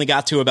year. We only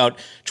got to about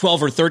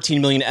 12 or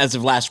 13 million as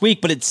of last week.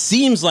 But it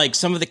seems like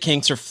some of the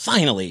kinks are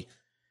finally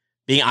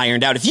being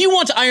ironed out. If you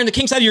want to iron the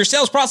kinks out of your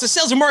sales process,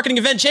 sales and marketing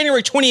event,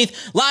 January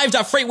 28th,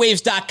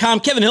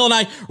 live.freightwaves.com. Kevin Hill and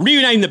I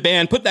reuniting the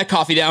band. Put that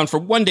coffee down for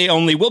one day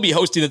only. We'll be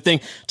hosting the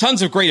thing.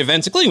 Tons of great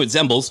events, including with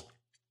Zembles,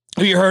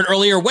 who you heard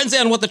earlier. Wednesday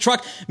on What the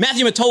Truck,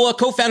 Matthew Mottola,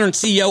 co-founder and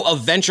CEO of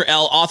Venture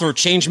L, author of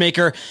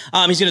Changemaker.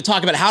 He's going to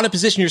talk about how to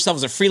position yourself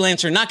as a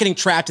freelancer, not getting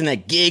trapped in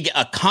that gig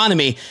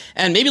economy,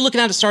 and maybe looking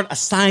how to start a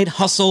side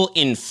hustle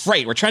in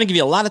freight. We're trying to give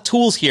you a lot of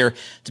tools here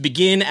to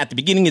begin at the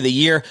beginning of the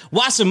year.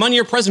 Wassim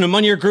Munir, president of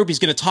Munir Group, he's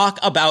going to talk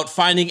about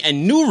finding a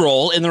new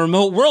role in the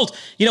remote world.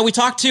 We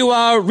talked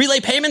to Relay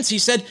Payments. He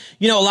said,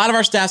 a lot of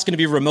our staff's going to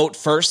be remote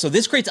first. So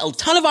this creates a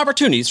ton of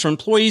opportunities for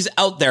employees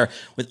out there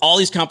with all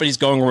these companies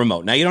going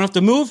remote. Now, you don't have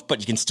to move. move, but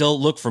you can still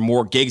look for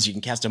more gigs. You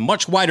can cast a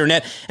much wider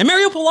net. And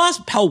Mario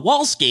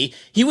Pawlowski,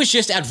 he was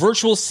just at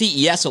Virtual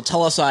CES. He'll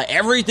tell us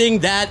everything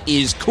that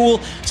is cool.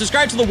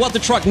 Subscribe to the What the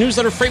Truck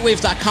newsletter,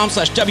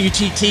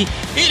 freightwaves.com/WTT.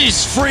 It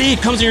is free.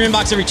 It comes in your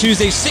inbox every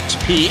Tuesday, 6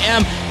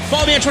 p.m.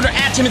 Follow me on Twitter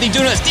at Timothy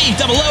Dooner. That's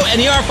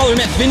DOONER. Follow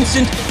me at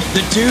Vincent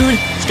the Dude.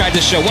 Subscribe to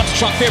the show. What's the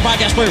Truck? Favorite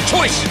podcast player of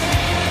choice.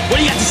 What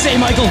do you got to say,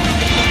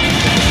 Michael?